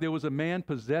synagogue, there was a man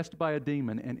possessed by a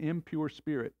demon, an impure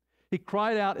spirit. He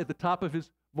cried out at the top of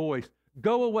his voice,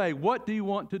 go away. What do you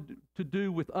want to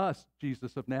do with us,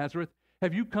 Jesus of Nazareth?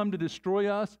 Have you come to destroy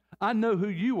us? I know who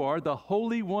you are, the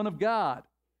Holy One of God.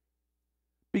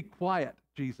 Be quiet,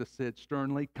 Jesus said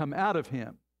sternly. Come out of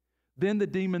him. Then the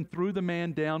demon threw the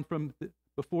man down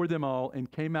before them all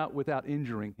and came out without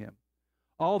injuring him.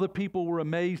 All the people were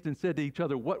amazed and said to each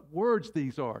other, what words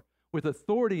these are. With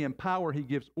authority and power, he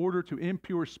gives order to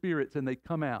impure spirits, and they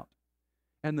come out.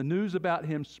 And the news about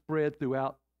him spread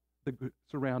throughout the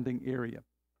surrounding area.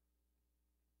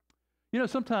 You know,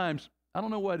 sometimes, I don't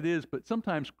know what it is, but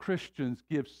sometimes Christians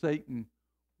give Satan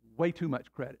way too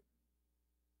much credit.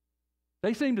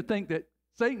 They seem to think that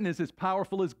Satan is as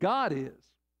powerful as God is,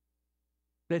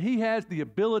 that he has the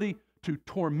ability to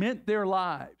torment their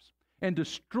lives and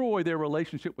destroy their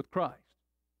relationship with Christ.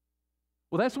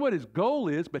 Well, that's what his goal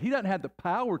is, but he doesn't have the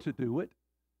power to do it.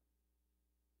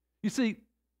 You see,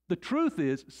 the truth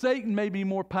is, Satan may be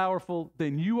more powerful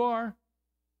than you are,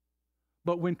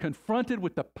 but when confronted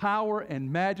with the power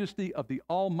and majesty of the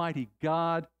Almighty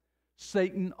God,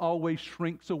 Satan always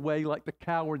shrinks away like the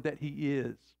coward that he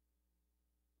is.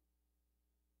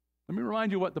 Let me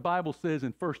remind you what the Bible says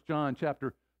in 1 John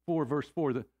chapter 4, verse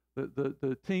 4.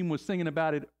 The team was singing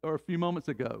about it a few moments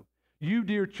ago. You,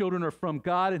 dear children, are from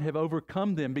God and have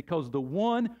overcome them, because the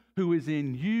one who is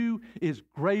in you is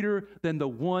greater than the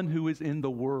one who is in the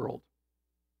world.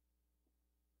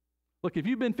 Look, if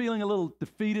you've been feeling a little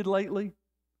defeated lately,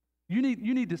 you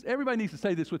need this. Everybody needs to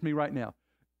say this with me right now.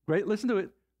 Great, listen to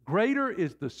it. Greater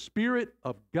is the Spirit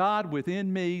of God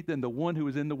within me than the one who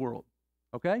is in the world.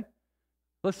 Okay?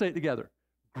 Let's say it together.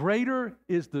 Greater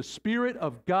is the Spirit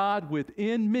of God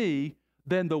within me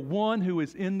than the one who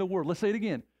is in the world. Let's say it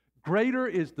again. Greater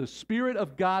is the Spirit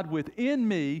of God within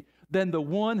me than the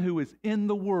one who is in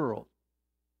the world.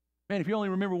 Man, if you only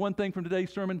remember one thing from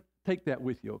today's sermon, take that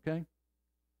with you, okay?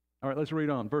 All right, let's read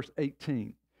on. Verse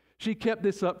 18. She kept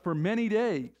this up for many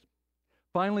days.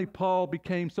 Finally, Paul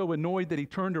became so annoyed that he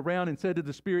turned around and said to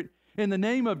the Spirit, "In the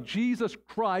name of Jesus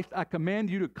Christ, I command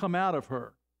you to come out of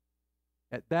her."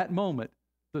 At that moment,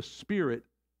 the Spirit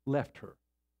left her.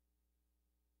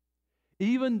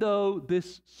 Even though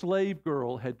this slave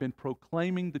girl had been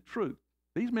proclaiming the truth,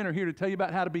 these men are here to tell you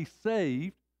about how to be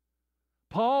saved,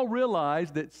 Paul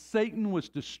realized that Satan was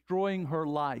destroying her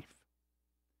life,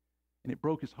 and it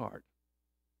broke his heart.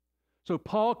 So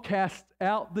Paul casts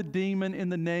out the demon in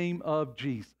the name of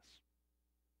Jesus.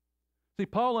 See,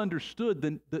 Paul understood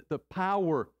the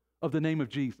power of the name of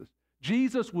Jesus.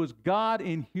 Jesus was God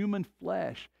in human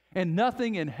flesh, and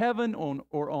nothing in heaven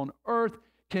or on earth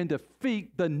can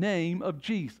defeat the name of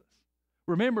Jesus.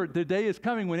 Remember, the day is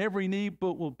coming when every knee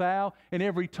will bow and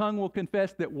every tongue will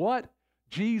confess that what?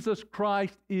 Jesus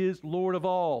Christ is Lord of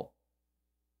all.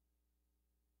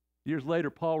 Years later,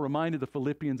 Paul reminded the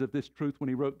Philippians of this truth when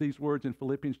he wrote these words in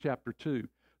Philippians chapter 2.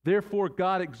 Therefore,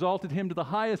 God exalted him to the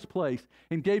highest place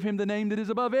and gave him the name that is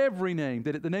above every name,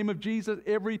 that at the name of Jesus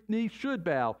every knee should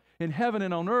bow in heaven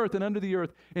and on earth and under the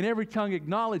earth, and every tongue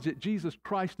acknowledge that Jesus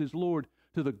Christ is Lord,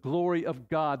 to the glory of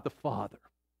God the Father.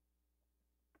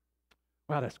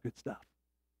 Wow, that's good stuff.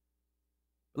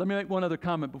 Let me make one other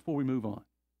comment before we move on.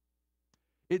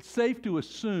 It's safe to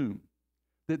assume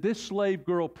that this slave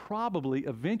girl probably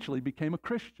eventually became a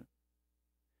Christian.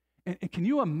 And can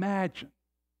you imagine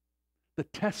the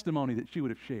testimony that she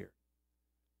would have shared?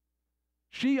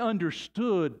 She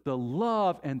understood the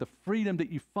love and the freedom that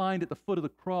you find at the foot of the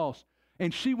cross,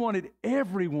 and she wanted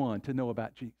everyone to know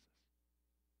about Jesus.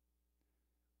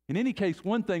 In any case,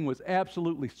 one thing was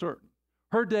absolutely certain.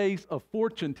 Her days of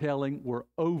fortune-telling were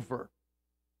over.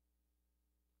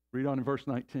 Read on in verse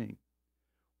 19.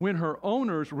 When her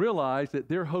owners realized that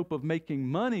their hope of making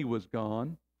money was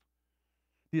gone,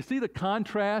 do you see the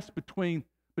contrast between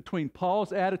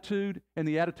Paul's attitude and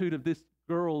the attitude of this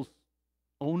girl's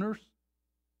owners?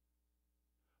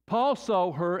 Paul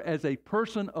saw her as a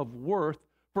person of worth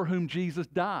for whom Jesus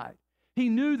died. He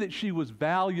knew that she was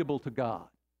valuable to God,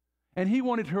 and he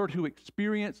wanted her to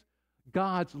experience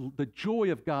the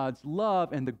joy of God's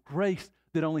love and the grace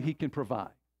that only he can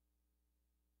provide.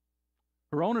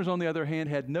 Her owners, on the other hand,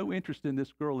 had no interest in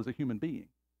this girl as a human being.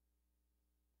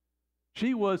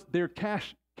 She was their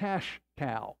cash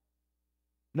cow.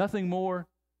 Nothing more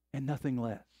and nothing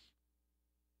less.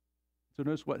 So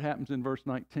notice what happens in verse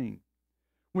 19.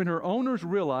 When her owners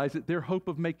realized that their hope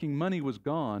of making money was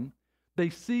gone, they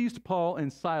seized Paul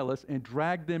and Silas and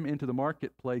dragged them into the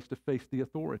marketplace to face the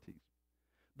authorities.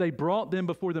 They brought them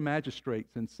before the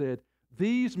magistrates and said,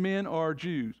 "These men are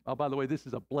Jews." Oh, by the way, this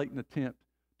is a blatant attempt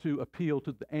to appeal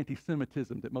to the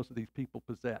anti-Semitism that most of these people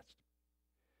possessed.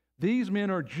 "These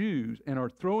men are Jews and are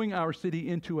throwing our city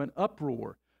into an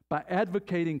uproar by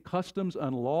advocating customs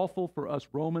unlawful for us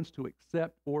Romans to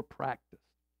accept or practice."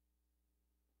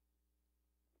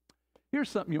 Here's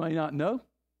something you may not know.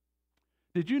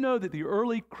 Did you know that the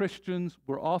early Christians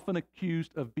were often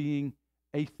accused of being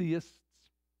atheists?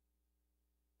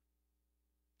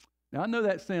 Now, I know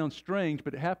that sounds strange,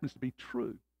 but it happens to be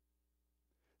true.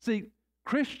 See,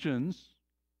 Christians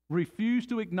refuse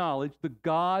to acknowledge the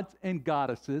gods and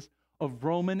goddesses of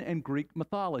Roman and Greek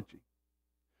mythology.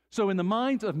 So in the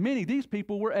minds of many, these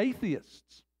people were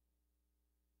atheists.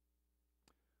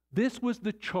 This was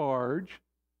the charge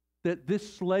that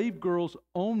this slave girl's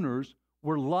owners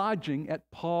were lodging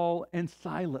at Paul and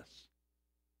Silas.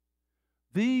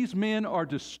 These men are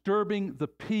disturbing the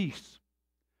peace.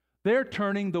 They're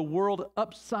turning the world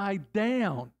upside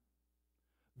down.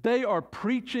 They are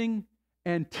preaching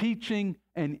and teaching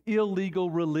an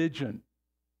illegal religion.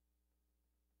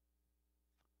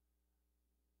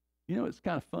 You know, it's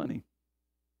kind of funny.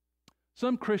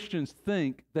 Some Christians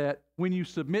think that when you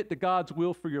submit to God's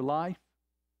will for your life,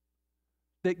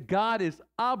 that God is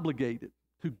obligated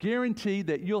to guarantee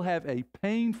that you'll have a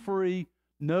pain-free,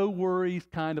 no worries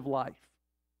kind of life.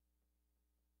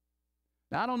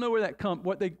 Now, I don't know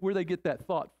where they get that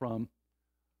thought from,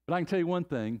 but I can tell you one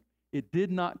thing. it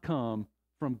did not come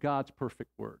from God's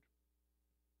perfect word.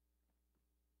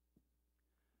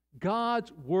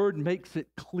 God's word makes it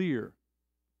clear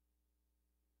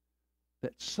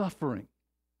that suffering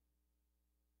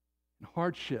and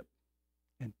hardship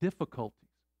and difficulties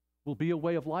will be a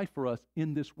way of life for us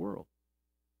in this world.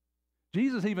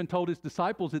 Jesus even told his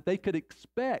disciples that they could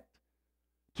expect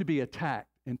to be attacked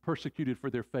and persecuted for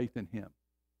their faith in him.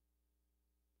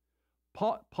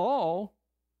 Paul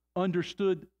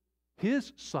understood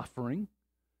his suffering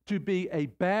to be a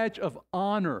badge of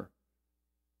honor,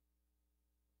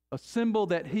 a symbol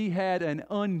that he had an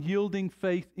unyielding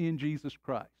faith in Jesus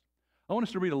Christ. I want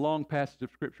us to read a long passage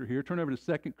of Scripture here. Turn over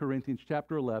to 2 Corinthians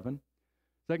chapter 11.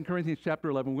 2 Corinthians chapter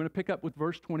 11, we're going to pick up with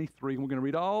verse 23, and we're going to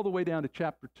read all the way down to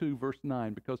chapter 2, verse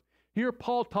 9, because here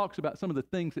Paul talks about some of the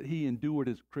things that he endured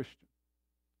as a Christian,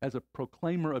 as a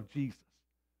proclaimer of Jesus.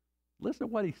 Listen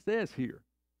to what he says here.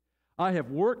 I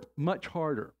have worked much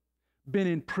harder, been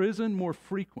in prison more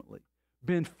frequently,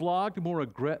 been flogged more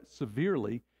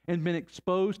severely, and been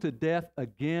exposed to death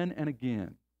again and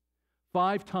again.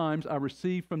 5 times I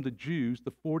received from the Jews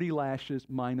the 40 lashes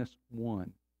minus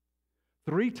 1.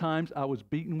 3 times I was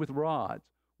beaten with rods.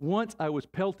 Once I was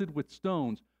pelted with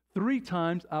stones. 3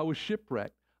 times I was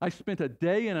shipwrecked. I spent a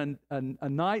day and a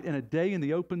night and a day in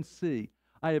the open sea.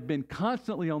 I have been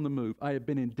constantly on the move. I have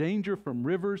been in danger from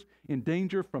rivers, in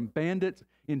danger from bandits,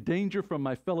 in danger from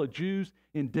my fellow Jews,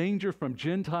 in danger from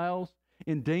Gentiles,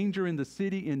 in danger in the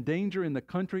city, in danger in the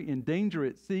country, in danger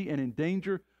at sea, and in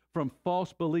danger from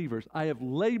false believers. I have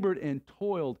labored and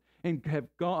toiled and have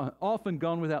often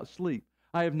gone without sleep.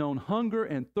 I have known hunger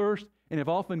and thirst and have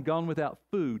often gone without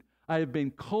food. I have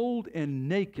been cold and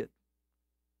naked.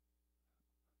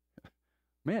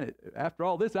 Man, after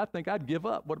all this, I think I'd give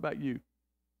up. What about you?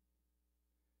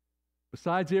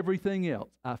 Besides everything else,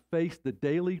 I face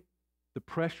the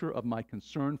pressure of my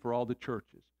concern for all the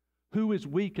churches. Who is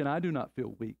weak and I do not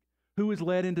feel weak? Who is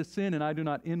led into sin and I do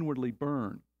not inwardly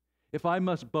burn? If I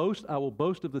must boast, I will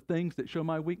boast of the things that show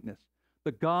my weakness.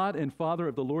 The God and Father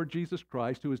of the Lord Jesus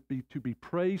Christ, who is to be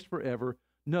praised forever,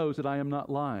 knows that I am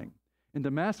not lying. In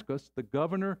Damascus, the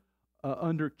governor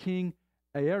under King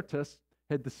Aretas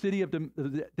had the city of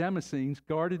the Damascenes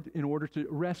guarded in order to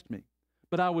arrest me.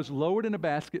 But I was lowered in a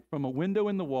basket from a window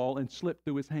in the wall and slipped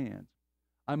through his hands.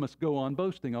 I must go on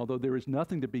boasting, although there is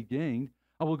nothing to be gained.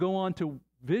 I will go on to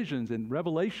visions and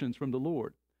revelations from the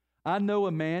Lord. I know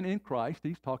a man in Christ,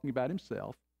 he's talking about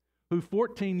himself, who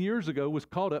 14 years ago was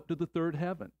caught up to the third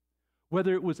heaven.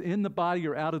 Whether it was in the body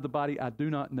or out of the body, I do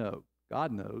not know.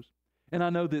 God knows. And I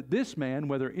know that this man,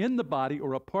 whether in the body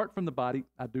or apart from the body,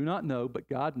 I do not know, but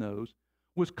God knows,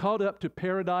 was caught up to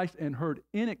paradise and heard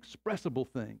inexpressible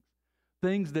things,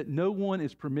 things that no one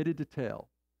is permitted to tell.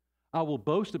 I will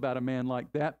boast about a man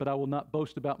like that, but I will not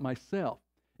boast about myself,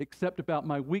 except about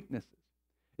my weaknesses.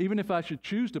 Even if I should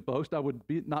choose to boast, I would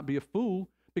not be a fool,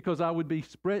 because I would be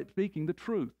speaking the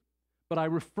truth. But I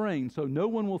refrain, so no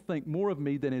one will think more of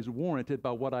me than is warranted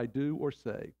by what I do or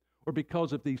say, or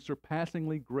because of these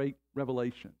surpassingly great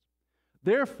revelations.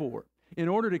 Therefore, in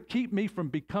order to keep me from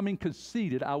becoming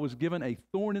conceited, I was given a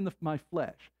thorn in my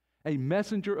flesh, a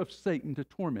messenger of Satan to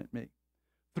torment me.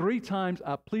 3 times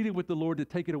I pleaded with the Lord to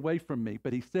take it away from me,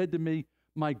 but he said to me,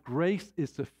 my grace is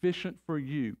sufficient for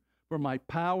you, for my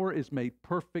power is made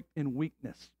perfect in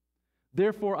weakness.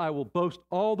 Therefore, I will boast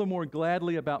all the more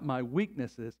gladly about my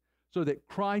weaknesses, so that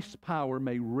Christ's power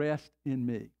may rest in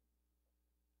me.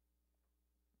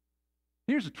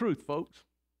 Here's the truth, folks.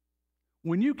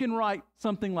 When you can write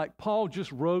something like Paul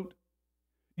just wrote,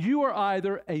 you are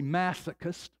either a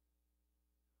masochist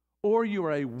or you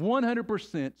are a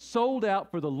 100% sold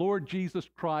out for the Lord Jesus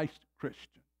Christ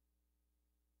Christian.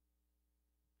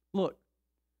 Look,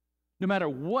 no matter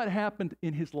what happened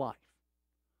in his life,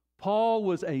 Paul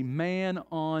was a man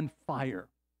on fire.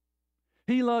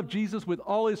 He loved Jesus with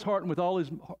all his heart and with all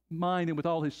his mind and with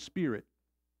all his spirit.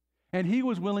 And he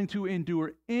was willing to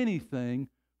endure anything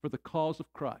for the cause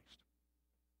of Christ.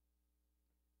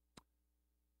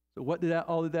 So what did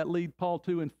all of that lead Paul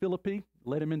to in Philippi?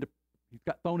 He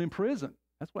got thrown in prison.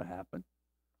 That's what happened.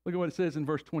 Look at what it says in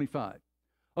verse 25.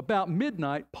 About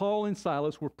midnight, Paul and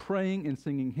Silas were praying and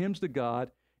singing hymns to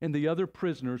God, and the other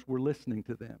prisoners were listening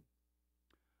to them.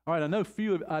 All right, I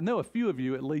know a few of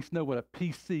you at least know what a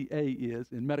PCA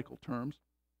is in medical terms.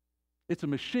 It's a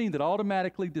machine that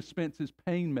automatically dispenses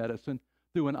pain medicine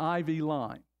through an IV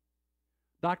line.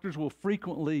 Doctors will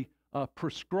frequently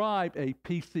prescribe a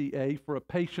PCA for a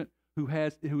patient who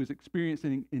is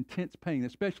experiencing intense pain,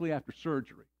 especially after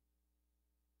surgery.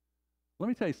 Let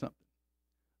me tell you something.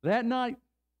 That night,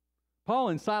 Paul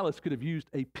and Silas could have used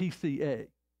a PCA.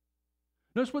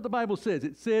 Notice what the Bible says.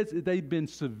 It says that they'd been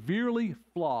severely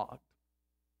flogged.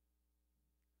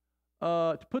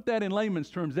 To put that in layman's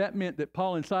terms, that meant that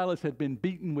Paul and Silas had been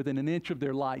beaten within an inch of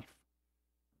their life.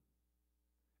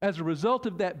 As a result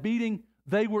of that beating,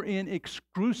 they were in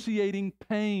excruciating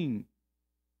pain.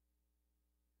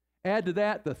 Add to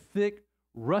that the thick,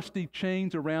 rusty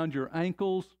chains around your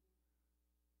ankles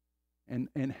and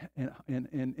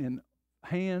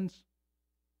hands,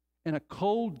 and a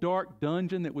cold, dark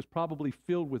dungeon that was probably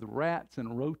filled with rats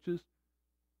and roaches.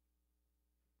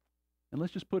 And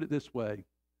let's just put it this way.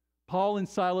 Paul and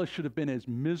Silas should have been as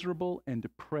miserable and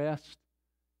depressed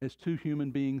as two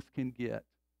human beings can get.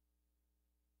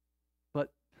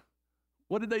 But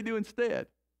what did they do instead?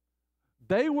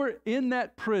 They were in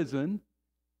that prison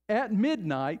at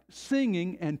midnight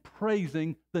singing and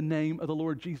praising the name of the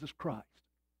Lord Jesus Christ.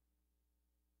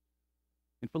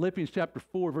 In Philippians chapter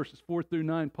 4, verses 4 through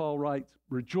 9, Paul writes,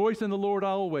 "Rejoice in the Lord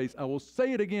always. I will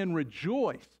say it again,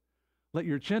 rejoice. Let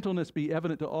your gentleness be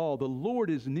evident to all. The Lord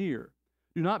is near.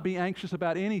 Do not be anxious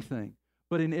about anything,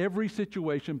 but in every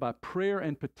situation, by prayer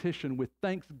and petition, with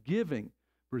thanksgiving,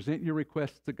 present your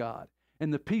requests to God.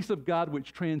 And the peace of God,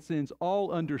 which transcends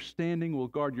all understanding, will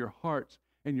guard your hearts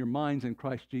and your minds in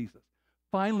Christ Jesus.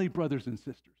 Finally, brothers and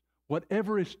sisters,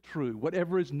 whatever is true,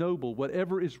 whatever is noble,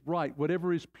 whatever is right,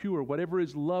 whatever is pure, whatever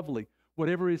is lovely,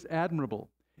 whatever is admirable,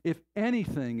 if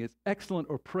anything is excellent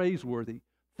or praiseworthy,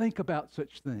 think about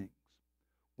such things.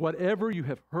 Whatever you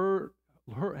have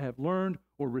have learned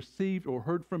or received or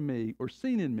heard from me or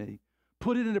seen in me,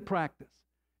 put it into practice,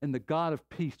 and the God of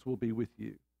peace will be with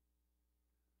you."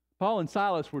 Paul and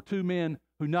Silas were two men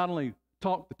who not only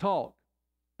talked the talk,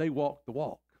 they walked the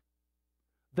walk.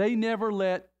 They never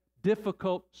let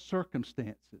difficult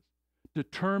circumstances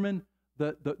determine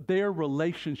their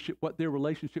relationship, what their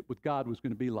relationship with God was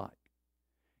going to be like.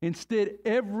 Instead,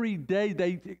 every day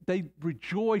they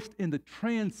rejoiced in the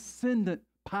transcendent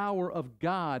power of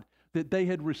God that they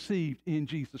had received in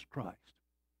Jesus Christ.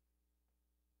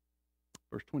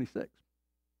 Verse 26.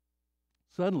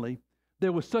 Suddenly,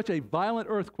 there was such a violent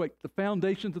earthquake, the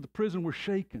foundations of the prison were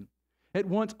shaken. At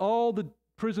once, all the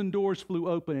prison doors flew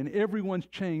open and everyone's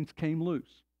chains came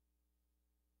loose.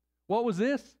 What was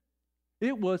this?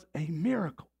 It was a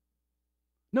miracle.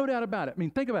 No doubt about it. I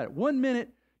mean, think about it. 1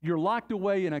 minute, you're locked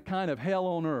away in a kind of hell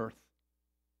on earth.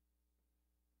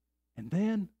 And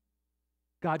then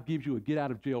God gives you a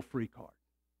get-out-of-jail-free card.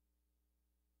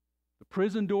 The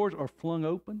prison doors are flung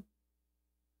open.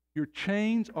 Your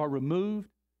chains are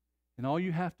removed. And all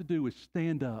you have to do is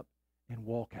stand up and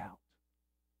walk out.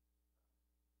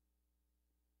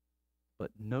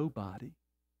 But nobody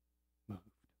moved.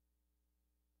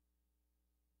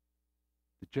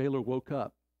 The jailer woke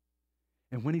up.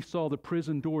 And when he saw the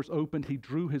prison doors opened, he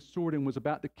drew his sword and was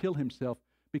about to kill himself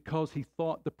because he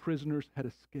thought the prisoners had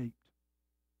escaped.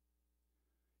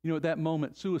 You know, at that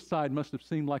moment, suicide must have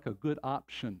seemed like a good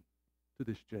option to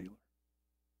this jailer.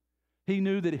 He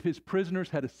knew that if his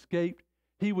prisoners had escaped,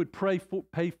 he would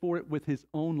pay for it with his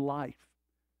own life,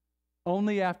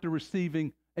 only after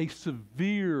receiving a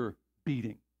severe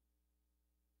beating.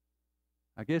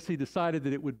 I guess he decided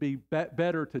that it would be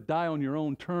better to die on your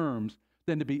own terms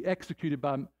than to be executed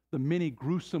by the many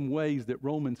gruesome ways that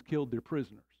Romans killed their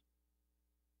prisoners.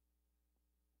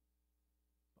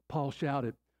 Paul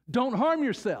shouted, "Don't harm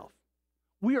yourself.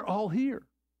 We are all here."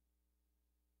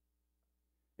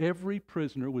 Every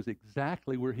prisoner was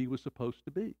exactly where he was supposed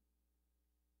to be.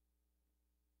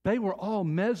 They were all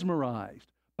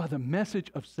mesmerized by the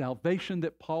message of salvation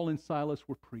that Paul and Silas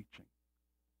were preaching.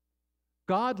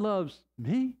 God loves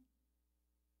me.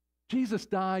 Jesus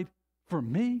died for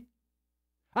me.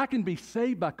 I can be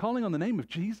saved by calling on the name of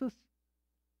Jesus.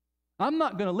 I'm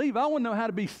not going to leave. I want to know how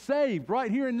to be saved right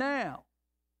here and now.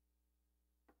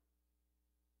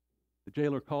 The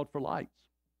jailer called for lights,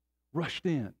 rushed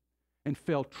in, and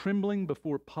fell trembling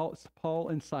before Paul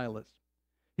and Silas.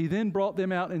 He then brought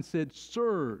them out and said,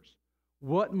 "Sirs,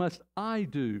 what must I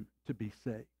do to be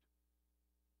saved?"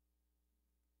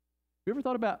 You ever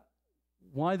thought about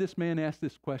why this man asked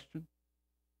this question?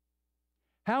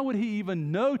 How would he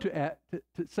even know to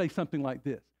say something like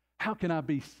this? How can I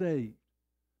be saved?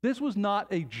 This was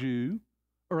not a Jew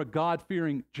or a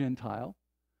God-fearing Gentile.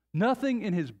 Nothing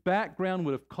in his background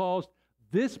would have caused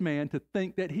this man to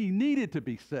think that he needed to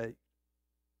be saved.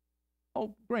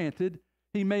 Oh, granted,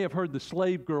 he may have heard the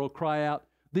slave girl cry out,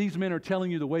 "These men are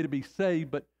telling you the way to be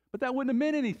saved," but that wouldn't have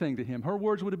meant anything to him. Her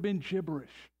words would have been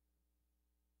gibberish.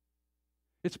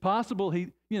 It's possible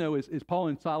as Paul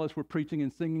and Silas were preaching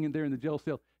and singing in there in the jail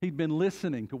cell, he'd been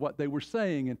listening to what they were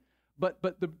saying, but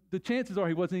the chances are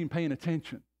he wasn't even paying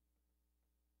attention.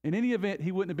 In any event,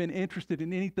 he wouldn't have been interested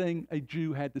in anything a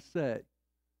Jew had to say.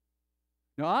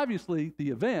 Now, obviously, the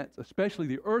events, especially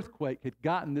the earthquake, had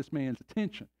gotten this man's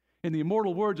attention. In the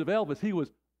immortal words of Elvis, he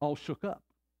was all shook up.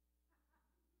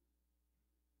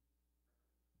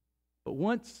 But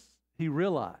once he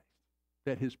realized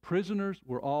that his prisoners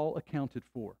were all accounted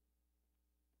for,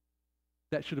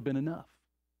 that should have been enough.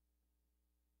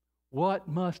 What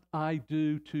must I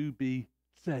do to be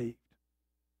saved?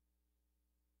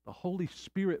 The Holy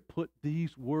Spirit put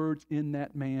these words in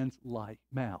that man's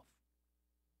mouth.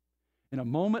 In a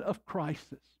moment of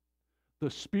crisis, the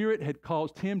Spirit had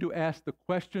caused him to ask the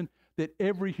question that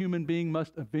every human being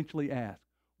must eventually ask.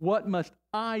 What must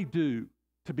I do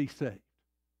to be saved?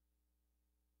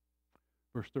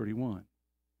 Verse 31.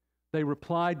 They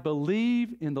replied,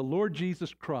 believe in the Lord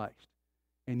Jesus Christ,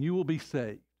 and you will be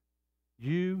saved,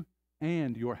 you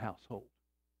and your household.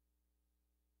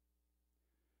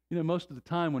 You know, most of the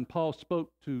time when Paul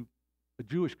spoke to a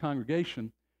Jewish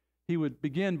congregation, he would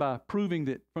begin by proving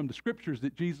that from the Scriptures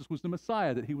that Jesus was the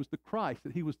Messiah, that he was the Christ,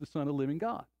 that he was the Son of the living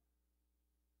God.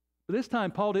 But this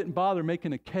time, Paul didn't bother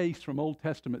making a case from Old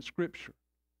Testament Scripture.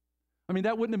 I mean,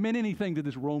 that wouldn't have meant anything to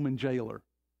this Roman jailer.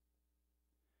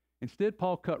 Instead,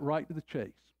 Paul cut right to the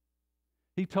chase.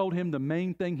 He told him the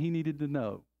main thing he needed to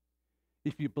know.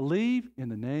 If you believe in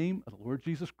the name of the Lord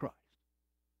Jesus Christ,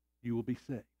 you will be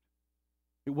saved.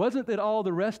 It wasn't that all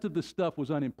the rest of the stuff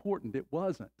was unimportant. It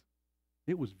wasn't.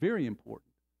 It was very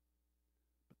important.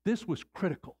 But this was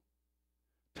critical.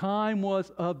 Time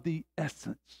was of the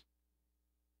essence.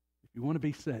 If you want to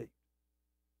be saved,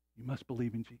 you must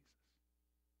believe in Jesus.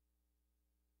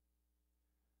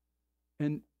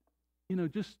 And, you know,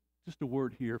 just a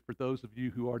word here for those of you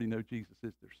who already know Jesus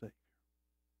is their Savior.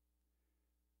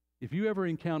 If you ever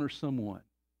encounter someone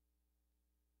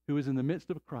who is in the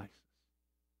midst of a crisis,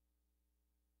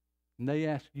 and they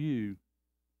ask you,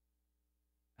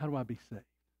 how do I be saved?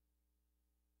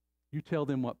 You tell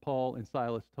them what Paul and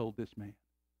Silas told this man.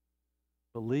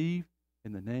 Believe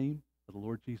in the name of the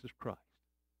Lord Jesus Christ,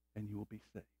 and you will be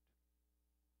saved.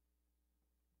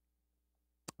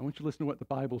 I want you to listen to what the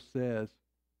Bible says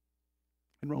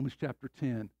in Romans chapter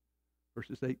 10,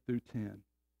 verses 8 through 10.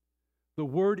 The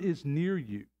word is near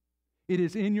you. It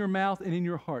is in your mouth and in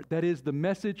your heart. That is the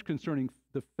message concerning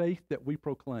the faith that we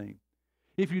proclaim.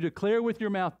 If you declare with your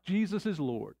mouth Jesus is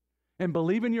Lord and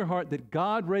believe in your heart that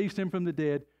God raised him from the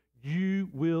dead, you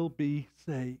will be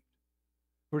saved.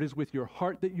 For it is with your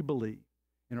heart that you believe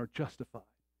and are justified,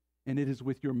 and it is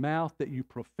with your mouth that you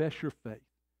profess your faith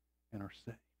and are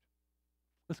saved.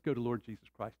 Let's go to Lord Jesus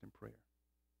Christ in prayer.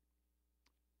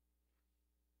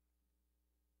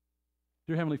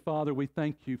 Dear Heavenly Father, we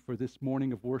thank you for this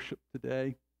morning of worship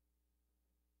today.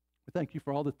 We thank you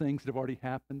for all the things that have already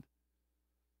happened.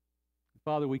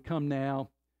 Father, we come now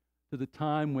to the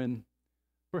time when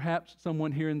perhaps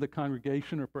someone here in the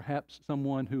congregation or perhaps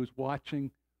someone who is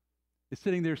watching is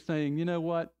sitting there saying, you know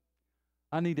what?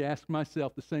 I need to ask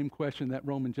myself the same question that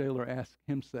Roman jailer asked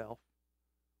himself.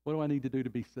 What do I need to do to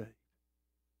be saved?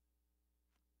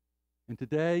 And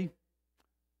today,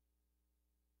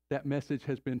 that message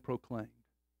has been proclaimed.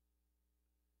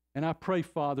 And I pray,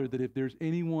 Father, that if there's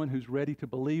anyone who's ready to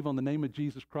believe on the name of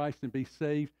Jesus Christ and be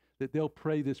saved, that they'll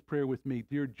pray this prayer with me.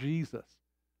 Dear Jesus,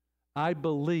 I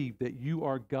believe that you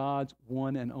are God's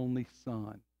one and only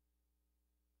Son.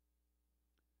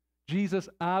 Jesus,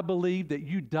 I believe that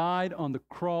you died on the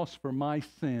cross for my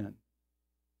sin.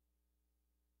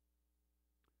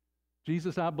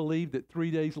 Jesus, I believe that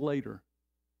 3 days later,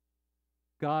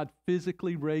 God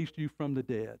physically raised you from the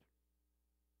dead.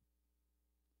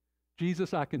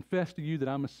 Jesus, I confess to you that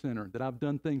I'm a sinner, that I've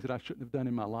done things that I shouldn't have done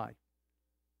in my life.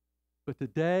 But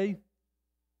today,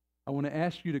 I want to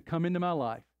ask you to come into my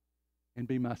life and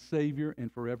be my Savior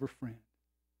and forever friend.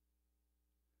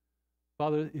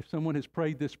 Father, if someone has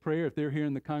prayed this prayer, if they're here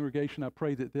in the congregation, I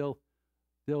pray that they'll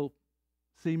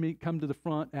see me, come to the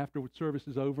front after service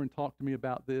is over and talk to me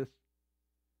about this.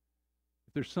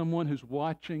 If there's someone who's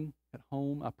watching at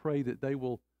home, I pray that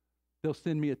they'll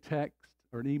send me a text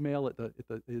or an email at the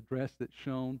address that's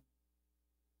shown.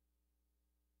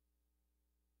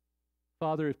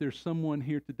 Father, if there's someone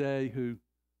here today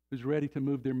who's ready to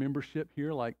move their membership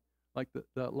here, like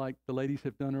the ladies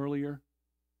have done earlier,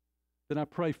 then I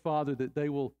pray, Father, that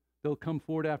they'll come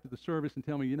forward after the service and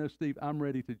tell me, you know, Steve, I'm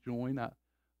ready to join.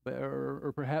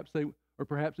 Or perhaps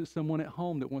it's someone at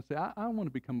home that wants to say, I want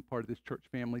to become a part of this church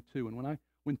family too. And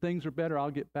when things are better, I'll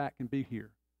get back and be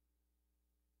here.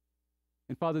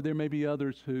 And Father, there may be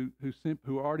others who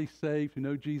are already saved, who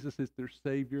know Jesus is their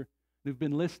Savior, who've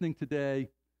been listening today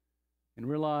and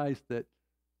realize that,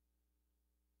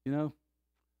 you know,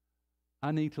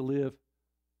 I need to live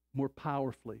more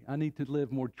powerfully. I need to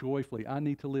live more joyfully. I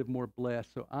need to live more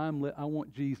blessed. So I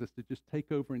want Jesus to just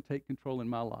take over and take control in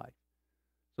my life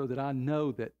so that I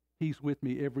know that He's with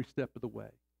me every step of the way.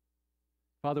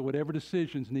 Father, whatever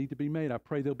decisions need to be made, I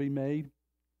pray they'll be made.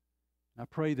 I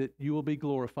pray that you will be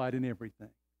glorified in everything.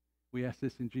 We ask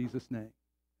this in Jesus' name.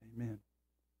 Amen.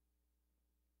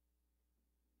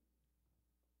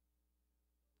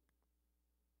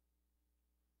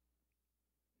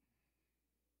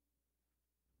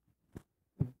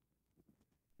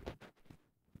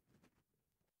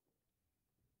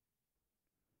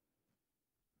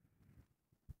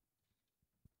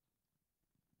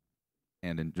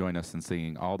 And join us in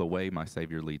singing All the Way My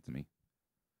Savior Leads Me.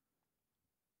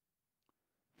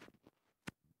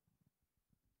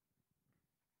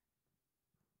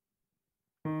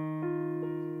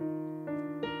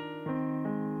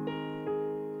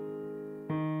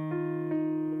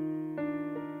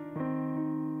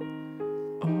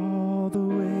 All the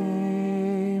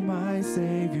way my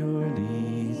Savior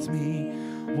leads me,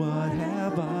 what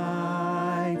have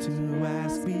I to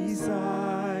ask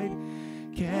beside?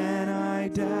 Can I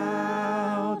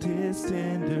doubt His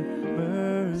tender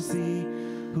mercy,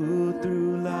 who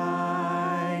through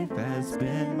life has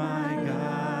been my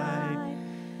guide?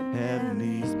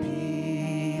 Heavenly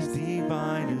peace,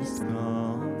 divinest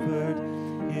comfort,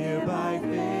 here by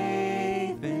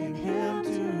faith in Him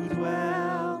to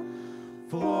dwell.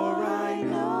 For I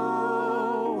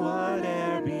know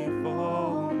whate'er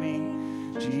befall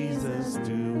me, Jesus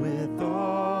doeth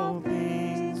all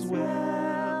things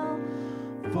well.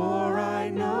 For I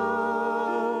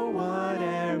know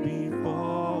whate'er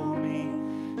befall me,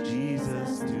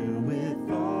 Jesus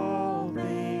doeth all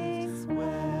things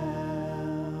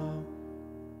well.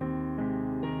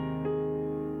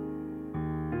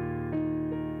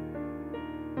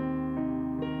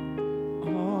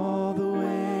 All the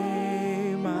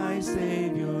way my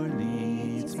Savior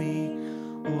leads me,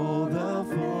 oh, the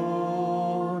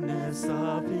fullness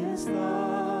of His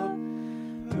love,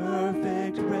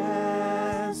 perfect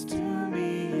rest to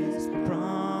me is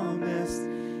promised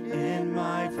in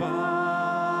my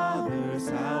Father's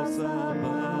house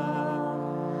above.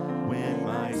 When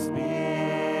my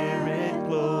spirit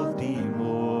clothed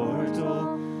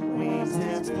immortal wings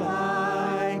its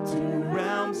flight to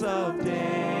realms of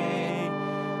day,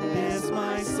 this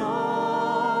my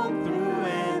song through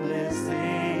endless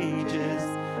ages,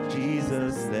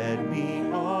 Jesus led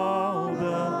me all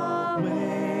the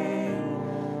way.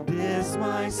 This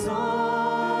my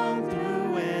song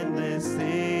through endless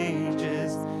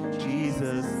ages,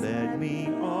 Jesus led me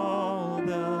all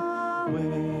the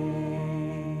way.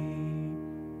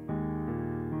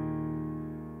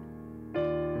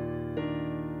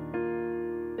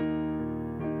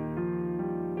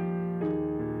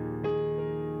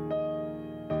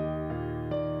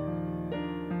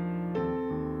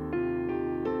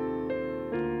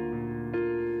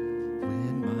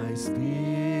 When my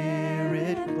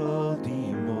spirit clothed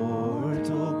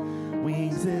immortal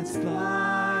wings its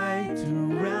flight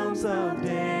to realms of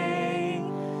day,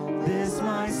 this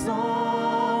my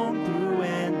song through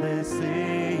endless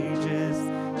ages,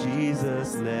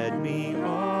 Jesus led me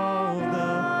all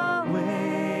the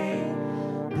way.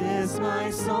 This my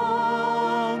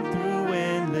song through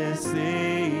endless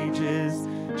ages,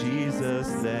 Jesus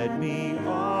led me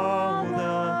all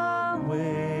the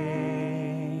way.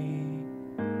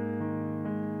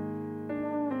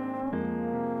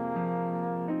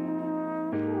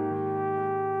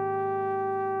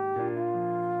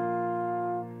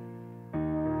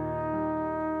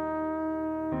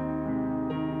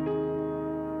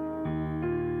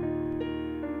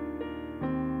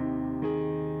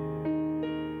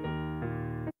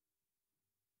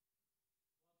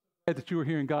 Glad that you were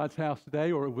here in God's house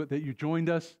today, or that you joined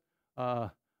us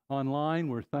online.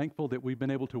 We're thankful that we've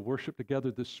been able to worship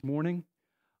together this morning.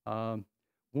 One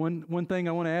thing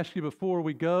I want to ask you before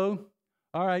we go.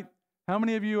 All right, how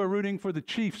many of you are rooting for the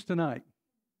Chiefs tonight?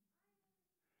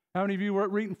 How many of you are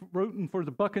rooting for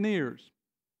the Buccaneers?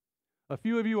 A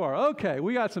few of you are. Okay,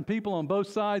 we got some people on both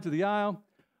sides of the aisle.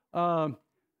 I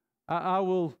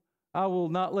will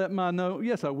not let my no.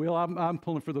 Yes, I will. I'm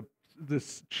pulling for the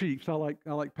Chiefs. I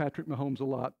like Patrick Mahomes a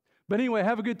lot. But anyway,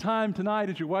 have a good time tonight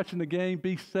as you're watching the game.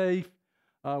 Be safe,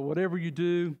 whatever you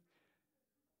do.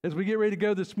 As we get ready to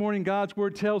go this morning, God's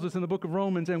Word tells us in the book of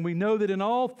Romans, and we know that in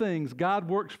all things God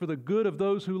works for the good of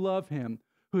those who love Him,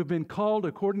 who have been called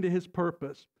according to His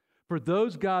purpose. For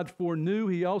those God foreknew,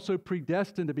 He also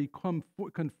predestined to be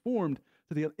conformed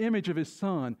to the image of His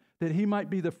Son, that He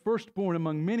might be the firstborn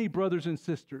among many brothers and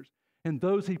sisters. And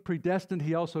those He predestined,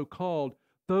 He also called.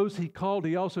 Those he called,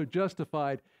 he also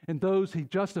justified. And those he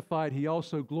justified, he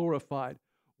also glorified.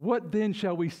 What then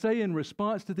shall we say in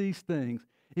response to these things?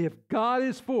 If God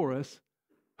is for us,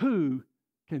 who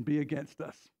can be against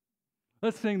us?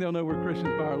 Let's sing They'll Know We're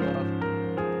Christians by Our Love.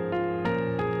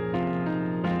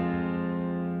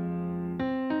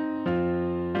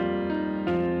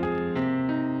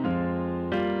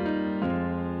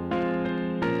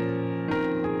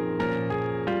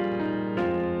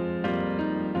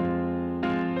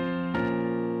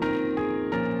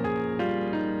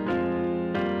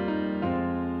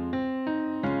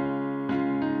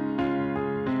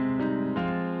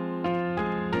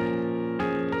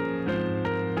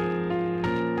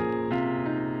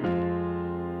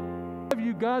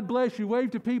 God bless you.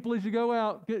 Wave to people as you go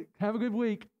out. Have a good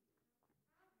week.